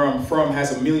imagine where I'm from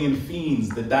has a million fiends,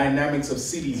 the dynamics of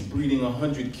cities breeding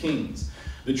 100 kings.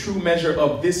 The true measure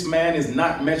of this man is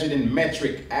not measured in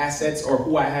metric, assets, or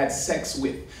who I had sex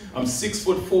with. I'm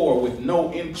 6'4" with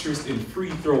no interest in free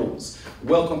throws.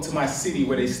 Welcome to my city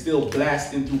where they still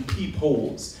blasting through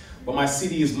peepholes. But my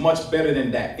city is much better than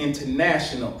that,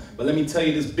 international. But let me tell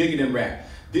you this, bigger than rap.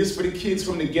 This for the kids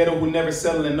from the ghetto who never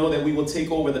settle and know that we will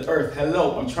take over the earth.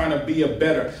 Hello, I'm trying to be a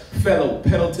better fellow,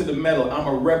 pedal to the metal. I'm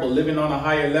a rebel, living on a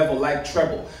higher level like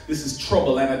treble. This is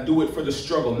trouble and I do it for the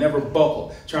struggle, never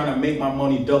buckle. Trying to make my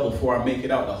money double before I make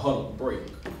it out the huddle break.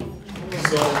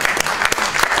 So,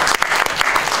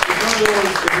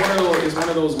 it's one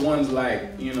of those ones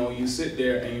like, you know, you sit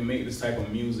there and you make this type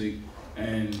of music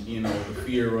and, you know, the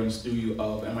fear runs through you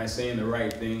of, am I saying the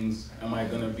right things? Am I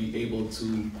gonna be able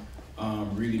to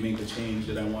really make the change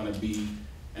that I want to be?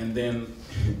 And then,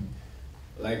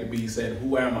 like the bee said,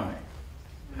 who am I?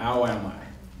 How am I?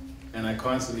 And I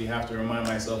constantly have to remind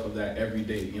myself of that every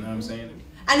day, you know what I'm saying?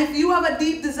 And if you have a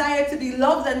deep desire to be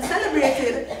loved and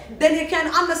celebrated, then you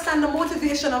can understand the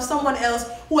motivation of someone else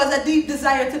who has a deep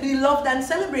desire to be loved and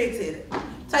celebrated.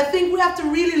 So I think we have to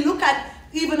really look at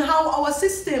even how our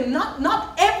system,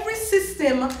 not every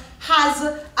system has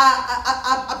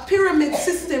a pyramid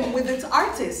system with its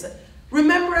artists.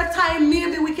 Remember a time,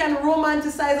 maybe we can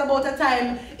romanticize about a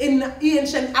time in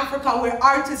ancient Africa where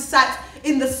artists sat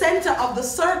in the center of the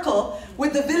circle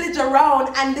with the village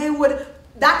around, and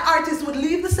that artist would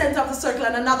leave the center of the circle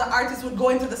and another artist would go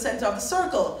into the center of the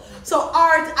circle. So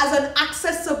art as an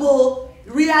accessible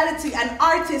reality and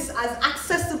artists as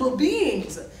accessible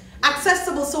beings.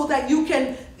 Accessible so that you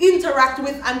can interact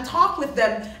with and talk with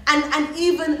them and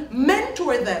even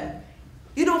mentor them.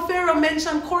 You know, Pharaoh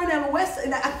mentioned Cornel West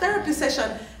in a therapy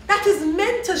session. That is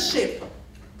mentorship.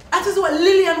 That is what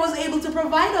Lillian was able to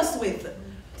provide us with.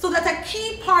 So that a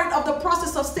key part of the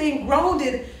process of staying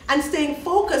grounded and staying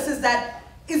focused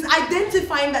is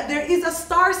identifying that there is a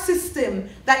star system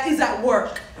that is at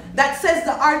work. That says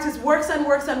the artist works and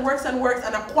works and works and works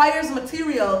and acquires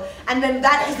material, and then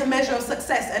that is the measure of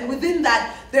success. And within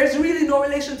that, there's really no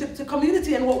relationship to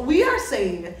community. And what we are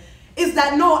saying is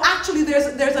that no, actually there's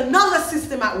another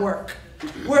system at work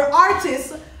where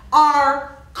artists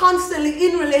are constantly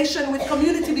in relation with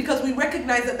community because we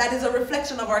recognize that that is a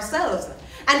reflection of ourselves.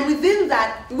 And within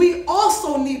that, we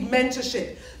also need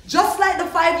mentorship. Just like the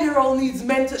 5-year-old needs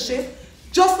mentorship,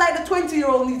 just like the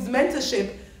 20-year-old needs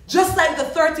mentorship, just like the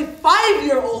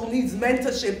 35-year-old needs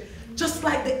mentorship, just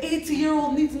like the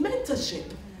 80-year-old needs mentorship.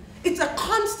 It's a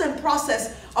constant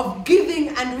process of giving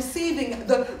and receiving,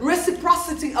 the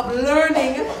reciprocity of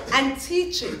learning and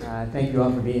teaching. Thank you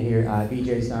all for being here.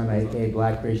 BJ Sarma, aka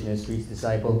Black Christian Streets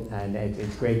Disciple, and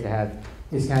it's great to have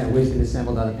this kind of wisdom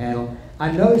assembled on the panel.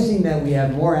 I'm noticing that we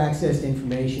have more access to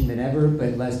information than ever,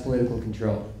 but less political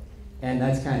control. And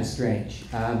that's kind of strange.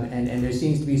 And there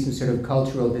seems to be some sort of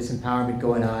cultural disempowerment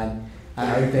going on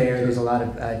out there. There's a lot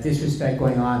of disrespect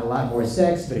going on, a lot more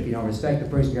sex, but if you don't respect the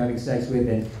person you're having sex with,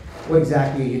 then what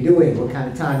exactly are you doing? What kind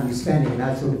of time are you spending? And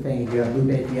that sort of thing. You have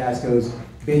Lupe Fiasco's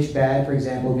Bitch Bad, for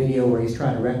example, video where he's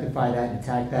trying to rectify that and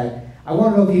attack that. I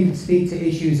want to know if you can speak to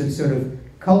issues of sort of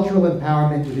cultural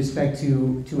empowerment with respect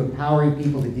to empowering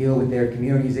people to deal with their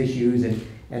community's issues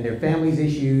and their family's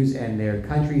issues and their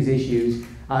country's issues.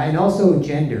 And also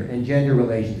gender and gender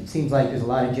relations. It seems like there's a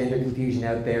lot of gender confusion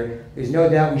out there. There's no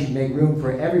doubt we should make room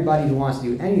for everybody who wants to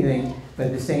do anything, but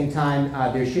at the same time,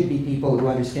 there should be people who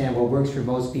understand what works for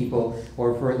most people,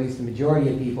 or for at least the majority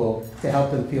of people, to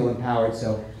help them feel empowered.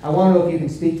 So I want to know if you can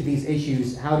speak to these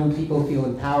issues. How do people feel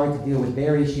empowered to deal with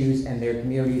their issues and their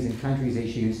communities and countries'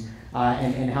 issues,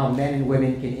 and how men and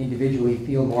women can individually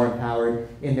feel more empowered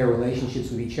in their relationships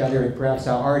with each other, and perhaps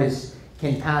how artists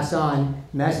can pass on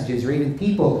messages, or even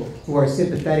people who are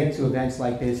sympathetic to events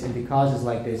like this and to causes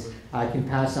like this can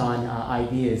pass on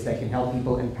ideas that can help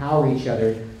people empower each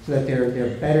other so that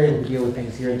they're better able to deal with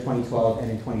things here in 2012 and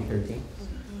in 2013.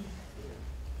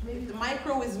 Maybe the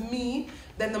micro is me,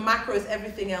 then the macro is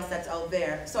everything else that's out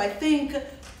there. So I think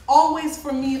always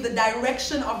for me the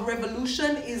direction of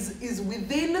revolution is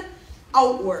within,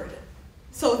 outward,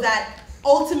 so that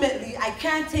ultimately, I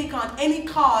can't take on any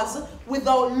cause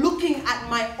without looking at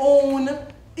my own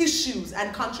issues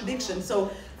and contradictions.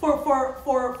 So for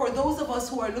those of us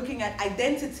who are looking at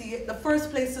identity, the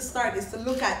first place to start is to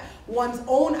look at one's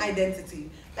own identity.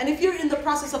 And if you're in the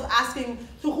process of asking,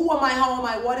 so who am I, how am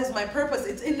I, what is my purpose,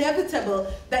 it's inevitable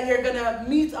that you're gonna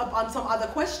meet up on some other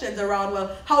questions around,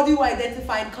 well, how do you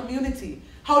identify in community?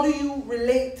 How do you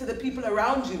relate to the people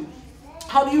around you?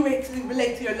 How do you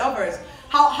relate to your lovers?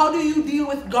 How do you deal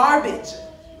with garbage?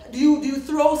 Do you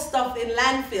throw stuff in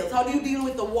landfills? How do you deal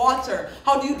with the water?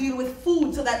 How do you deal with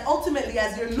food? So that ultimately,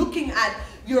 as you're looking at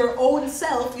your own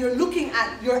self, you're looking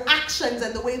at your actions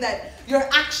and the way that your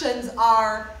actions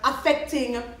are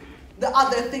affecting the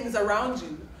other things around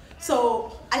you.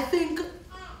 So I think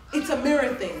it's a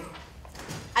mirror thing.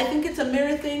 I think it's a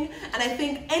mirror thing, and I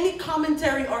think any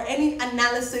commentary or any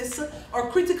analysis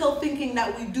or critical thinking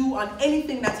that we do on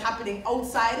anything that's happening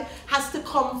outside has to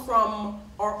come from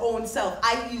our own self,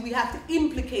 i.e. we have to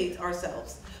implicate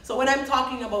ourselves. So when I'm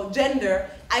talking about gender,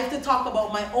 I have to talk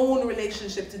about my own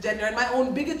relationship to gender and my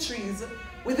own bigotries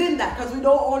within that, because we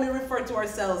don't only refer to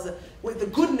ourselves with the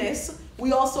goodness,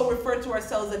 we also refer to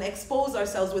ourselves and expose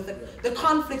ourselves with the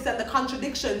conflicts and the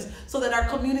contradictions, so that our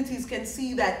communities can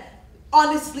see that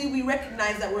honestly we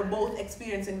recognize that we're both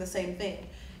experiencing the same thing.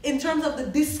 In terms of the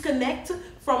disconnect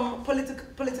from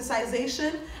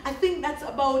politicization, I think that's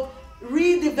about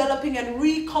redeveloping and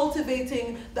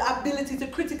recultivating the ability to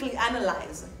critically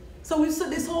analyze. So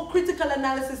this whole critical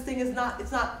analysis thing is not,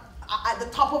 it's not at the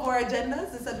top of our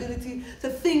agendas, this ability to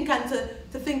think and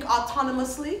to think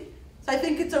autonomously. So I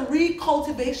think it's a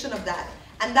recultivation of that.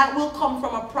 And that will come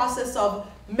from a process of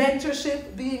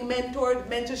mentorship, being mentored,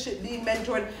 mentorship, being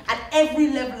mentored at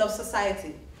every level of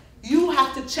society. You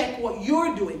have to check what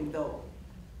you're doing though.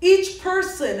 Each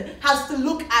person has to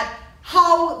look at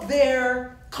how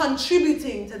they're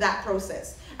contributing to that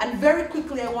process. And very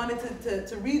quickly, I wanted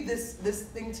to read this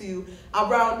thing to you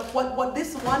around what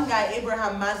this one guy,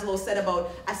 Abraham Maslow, said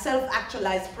about a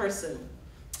self-actualized person.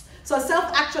 So a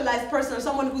self-actualized person, or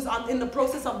someone who's in the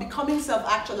process of becoming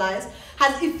self-actualized,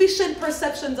 has efficient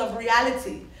perceptions of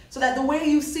reality, so that the way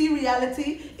you see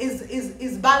reality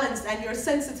is balanced and you're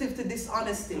sensitive to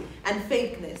dishonesty and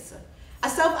fakeness. A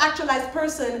self-actualized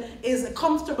person is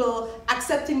comfortable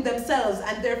accepting themselves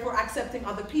and therefore accepting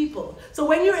other people. So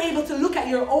when you're able to look at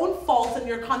your own faults and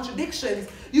your contradictions,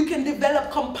 you can develop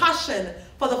compassion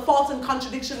for the faults and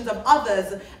contradictions of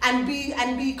others and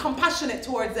be compassionate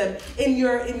towards them in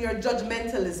your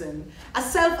judgmentalism. A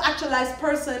self-actualized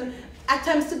person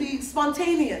attempts to be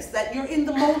spontaneous, that you're in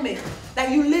the moment,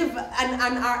 that you live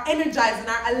and are energized and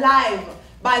are alive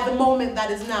by the moment that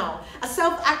is now. A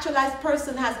self-actualized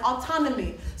person has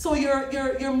autonomy, so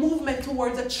your movement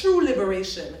towards a true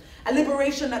liberation, a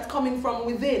liberation that's coming from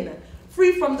within,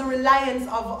 free from the reliance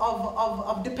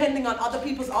of depending on other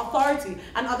people's authority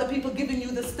and other people giving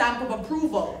you the stamp of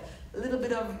approval. A little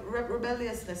bit of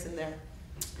rebelliousness in there.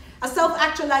 A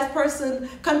self-actualized person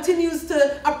continues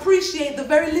to appreciate the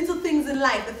very little things in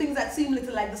life, the things that seem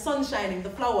little, like the sun shining,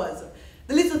 the flowers,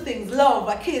 the little things, love,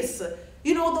 a kiss,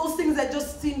 you know, those things that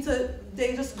just seem to,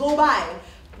 they just go by.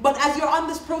 But as you're on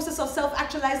this process of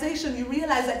self-actualization, you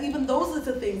realize that even those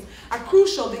little things are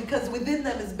crucial, because within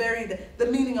them is buried the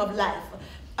meaning of life.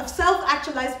 A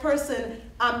self-actualized person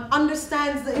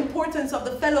understands the importance of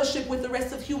the fellowship with the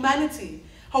rest of humanity.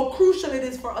 How crucial it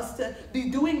is for us to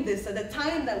be doing this, and the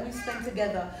time that we spend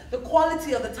together, the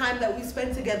quality of the time that we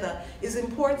spend together is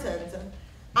important.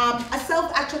 A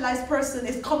self-actualized person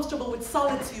is comfortable with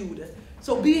solitude.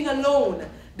 So being alone,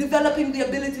 developing the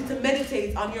ability to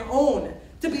meditate on your own,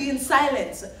 to be in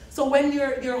silence. So when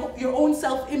your own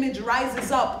self-image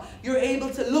rises up, you're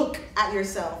able to look at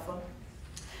yourself.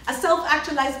 A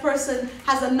self-actualized person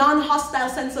has a non-hostile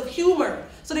sense of humor.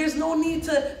 So there's no need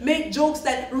to make jokes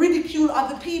that ridicule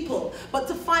other people, but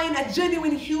to find a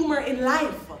genuine humor in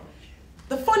life.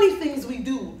 The funny things we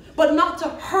do, but not to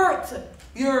hurt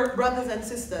your brothers and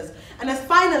sisters. And as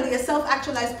finally, a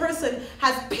self-actualized person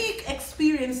has peak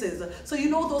experiences. So you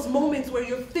know those moments where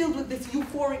you're filled with this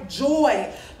euphoric joy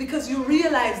because you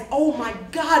realize, oh my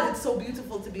God, it's so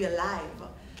beautiful to be alive.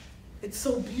 It's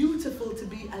so beautiful to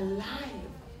be alive.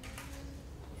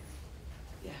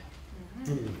 Yeah.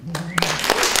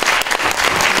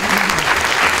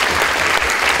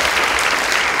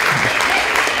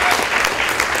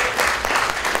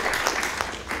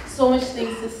 So much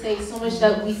things to say, so much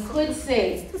that we could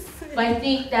say. But I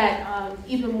think that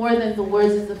even more than the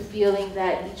words is the feeling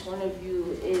that each one of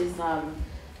you is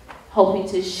hoping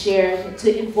to share,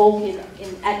 to invoke in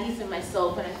at least in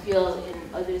myself, and I feel in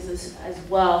others as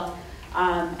well,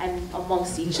 and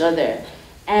amongst each other.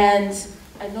 And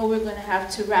I know we're going to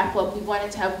have to wrap up. We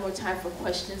wanted to have more time for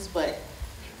questions, but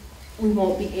we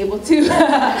won't be able to.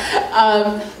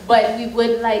 But we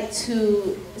would like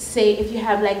to say, if you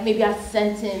have like maybe a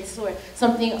sentence or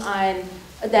something on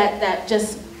that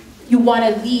just you want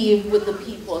to leave with the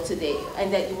people today,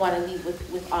 and that you want to leave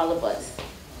with all of us.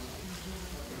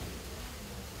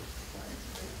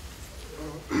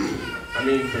 I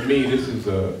mean, for me, this is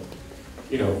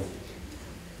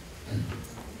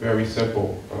very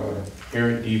simple.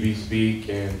 Hearing DB speak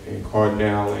and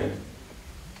Cardinal and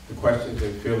the questions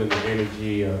and feeling the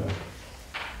energy,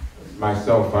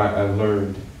 myself, I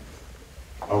learned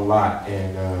a lot,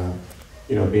 and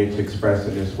being to express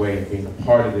in this way, being a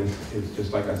part of this is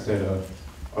just like I said,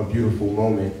 a beautiful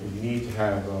moment. You need to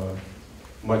have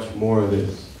much more of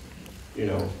this you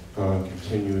know,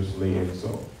 continuously. And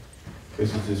so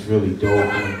this is just really dope,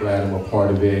 and I'm glad I'm a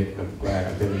part of it. I'm glad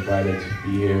I've been invited to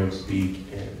be here and speak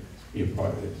and be a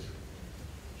part of this.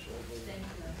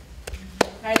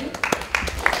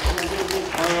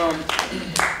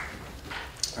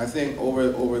 I think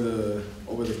over the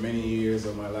many years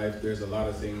of my life, there's a lot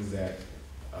of things that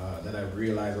that I've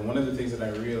realized, and one of the things that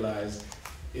I realized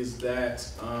is that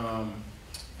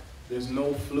there's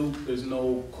no fluke, there's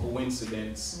no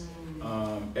coincidence.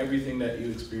 Everything that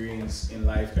you experience in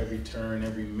life, every turn,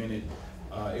 every minute,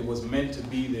 it was meant to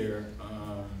be there,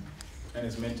 and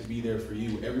it's meant to be there for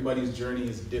you. Everybody's journey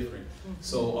is different.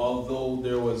 So although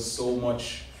there was so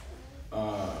much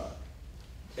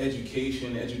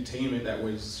education, edutainment that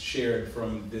was shared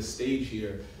from this stage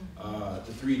here,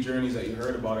 the 3 journeys that you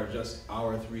heard about are just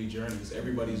our 3 journeys.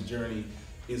 Everybody's journey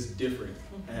is different.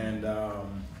 And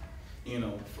you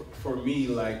know, for me,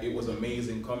 like, it was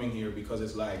amazing coming here because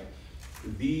it's like,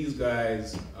 these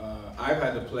guys, I've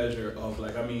had the pleasure of,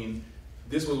 like, I mean,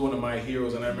 this was one of my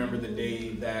heroes, and I remember the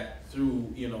day that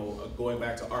through, you know, going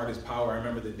back to Artist Power, I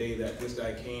remember the day that this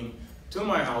guy came to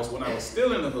my house when I was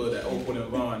still in the hood at Oakwood and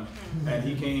Vaughn, and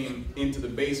he came into the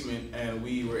basement, and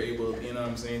we were able, you know what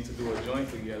I'm saying, to do a joint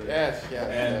together. Yes, yeah.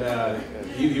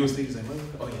 And he was thinking, like,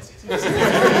 oh yes, yes,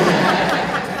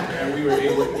 yes. And we were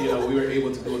able, you know, we were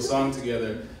able to do a song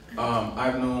together.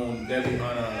 I've known Debbie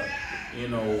on a, you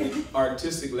know,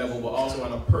 artistic level, but also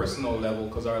on a personal level,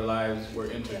 because our lives were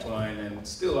intertwined and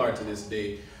still are to this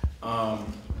day.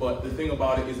 But the thing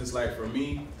about it is, it's like, for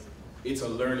me, it's a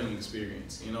learning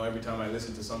experience. You know, every time I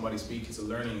listen to somebody speak, it's a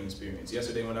learning experience.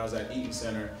 Yesterday when I was at Eaton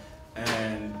Center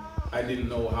and I didn't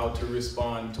know how to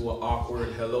respond to an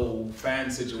awkward hello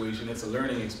fan situation, it's a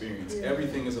learning experience. Yeah.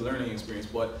 Everything is a learning experience.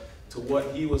 But to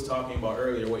what he was talking about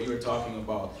earlier, what you were talking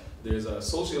about, there's a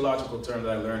sociological term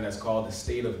that I learned that's called the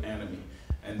state of enemy.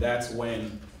 And that's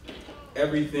when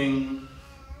everything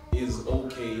is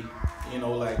okay. You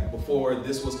know, like, before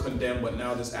this was condemned, but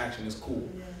now this action is cool.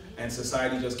 And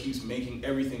society just keeps making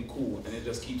everything cool, and it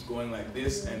just keeps going like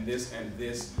this and this and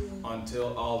this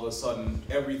until all of a sudden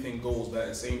everything goes. But at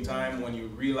the same time, when you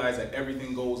realize that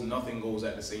everything goes, nothing goes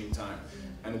at the same time.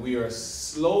 And we are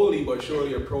slowly but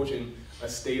surely approaching a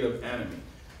state of enemy.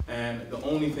 And the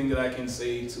only thing that I can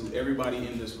say to everybody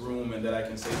in this room, and that I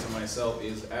can say to myself,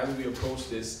 is as we approach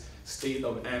this state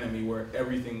of enemy where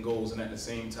everything goes and at the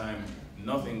same time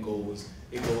nothing goes,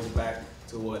 it goes back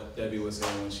to what Debbie was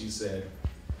saying when she said,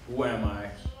 who am I?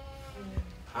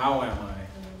 How am I?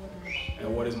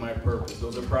 And what is my purpose?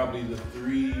 Those are probably the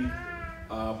 3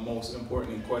 most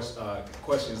important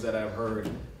questions that I've heard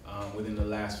within the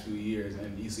last few years.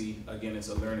 And you see, again, it's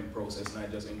a learning process, and I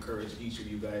just encourage each of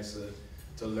you guys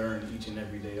to learn each and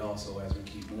every day also as we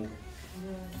keep moving.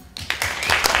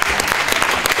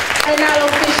 Renato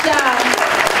Fisher.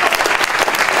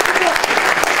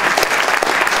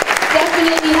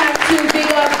 Definitely have to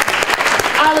big up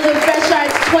all of the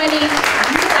FreshArts20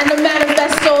 and the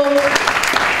ManifesTO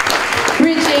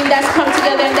bridging that's come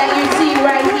together and that you see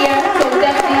right here. So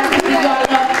definitely have to big all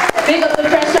up. Big up the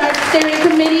FreshArts Steering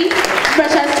Committee,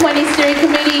 FreshArts20 Steering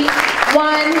Committee,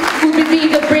 one who will be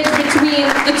the bridge between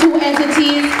the 2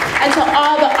 entities, and to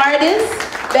all the artists,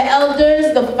 the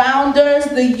elders, the founders,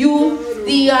 the youth,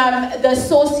 the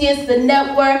associates, the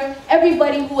network,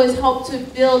 everybody who has helped to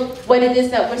build what it is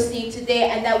that we're seeing today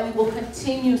and that we will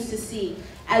continue to see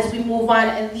as we move on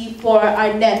and leave for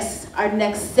our next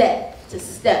set to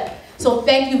step. So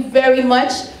thank you very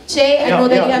much. Che, I know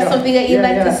that you have something that you'd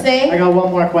like to say. I got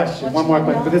one more question,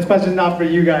 But this question is not for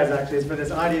you guys, actually. It's for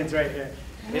this audience right here.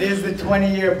 It is the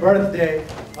 20-year birthday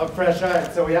of Fresh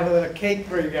Arts, so we have a little cake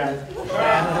for you guys. And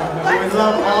we would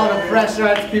love all the Fresh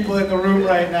Arts people in the room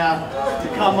right now to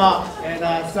come up and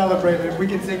celebrate it. If we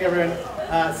can sing everyone,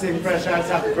 sing Fresh Arts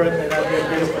Happy Birthday, that would be a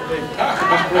beautiful thing.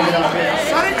 Let's bring it up here.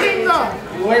 Sunny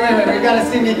Kingdom! Wait, we gotta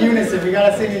sing in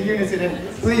unison.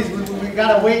 And please, we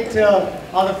gotta wait till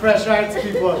all the Fresh Arts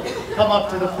people come up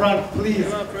to the front. Please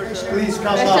come up.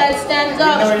 Fresh Arts, stand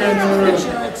up. We know you're in the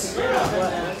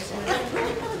room.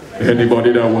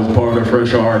 Anybody that was part of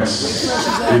Fresh Arts,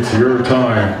 it's your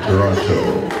time,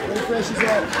 Toronto.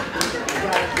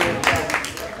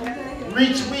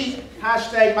 Retweet,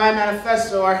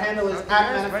 #MyManifesto. Our handle is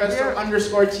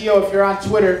 @manifesto_TO if you're on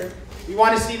Twitter. We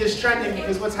want to see this trending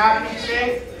because what's happening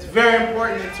today is very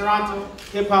important in Toronto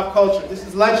hip-hop culture. This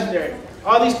is legendary.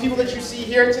 All these people that you see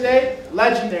here today,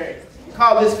 legendary. We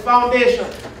call this foundation.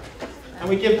 And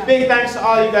we give big thanks to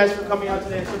all you guys for coming out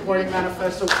today and supporting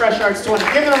ManifesTO, FreshArts20.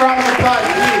 Give them a round of applause,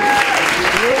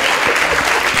 please.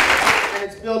 And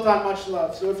it's built on much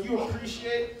love. So if you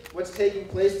appreciate what's taking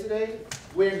place today,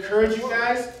 we encourage you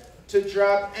guys to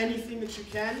drop anything that you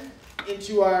can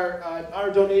into our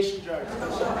donation jar.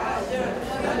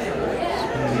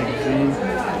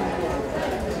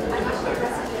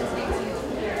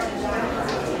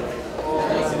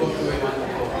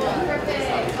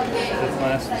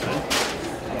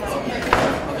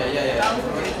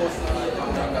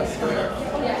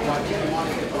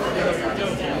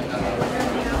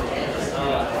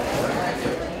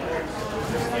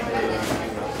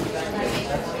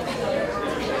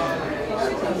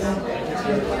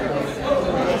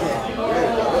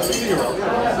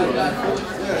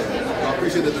 I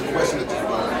appreciate the question that you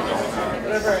brought.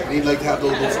 We'd like to have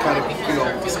those kind of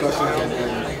discussions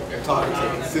and talks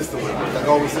consistently. Like I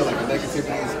always say, like the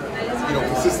negativity is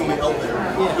consistently out there.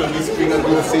 At least we gotta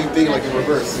do the same thing like in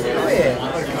reverse.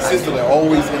 Consistently,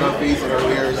 always in our face, in our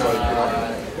ears,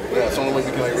 it's the only way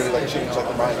we can really change the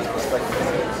mind and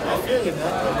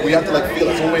perspective. We have to feel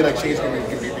it. It's the only way change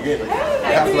can begin. You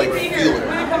have to feel it.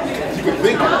 You can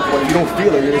think, but if you don't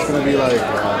feel it, you're just gonna be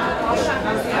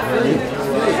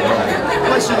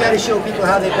Plus, you got to show people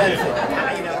how they benefit.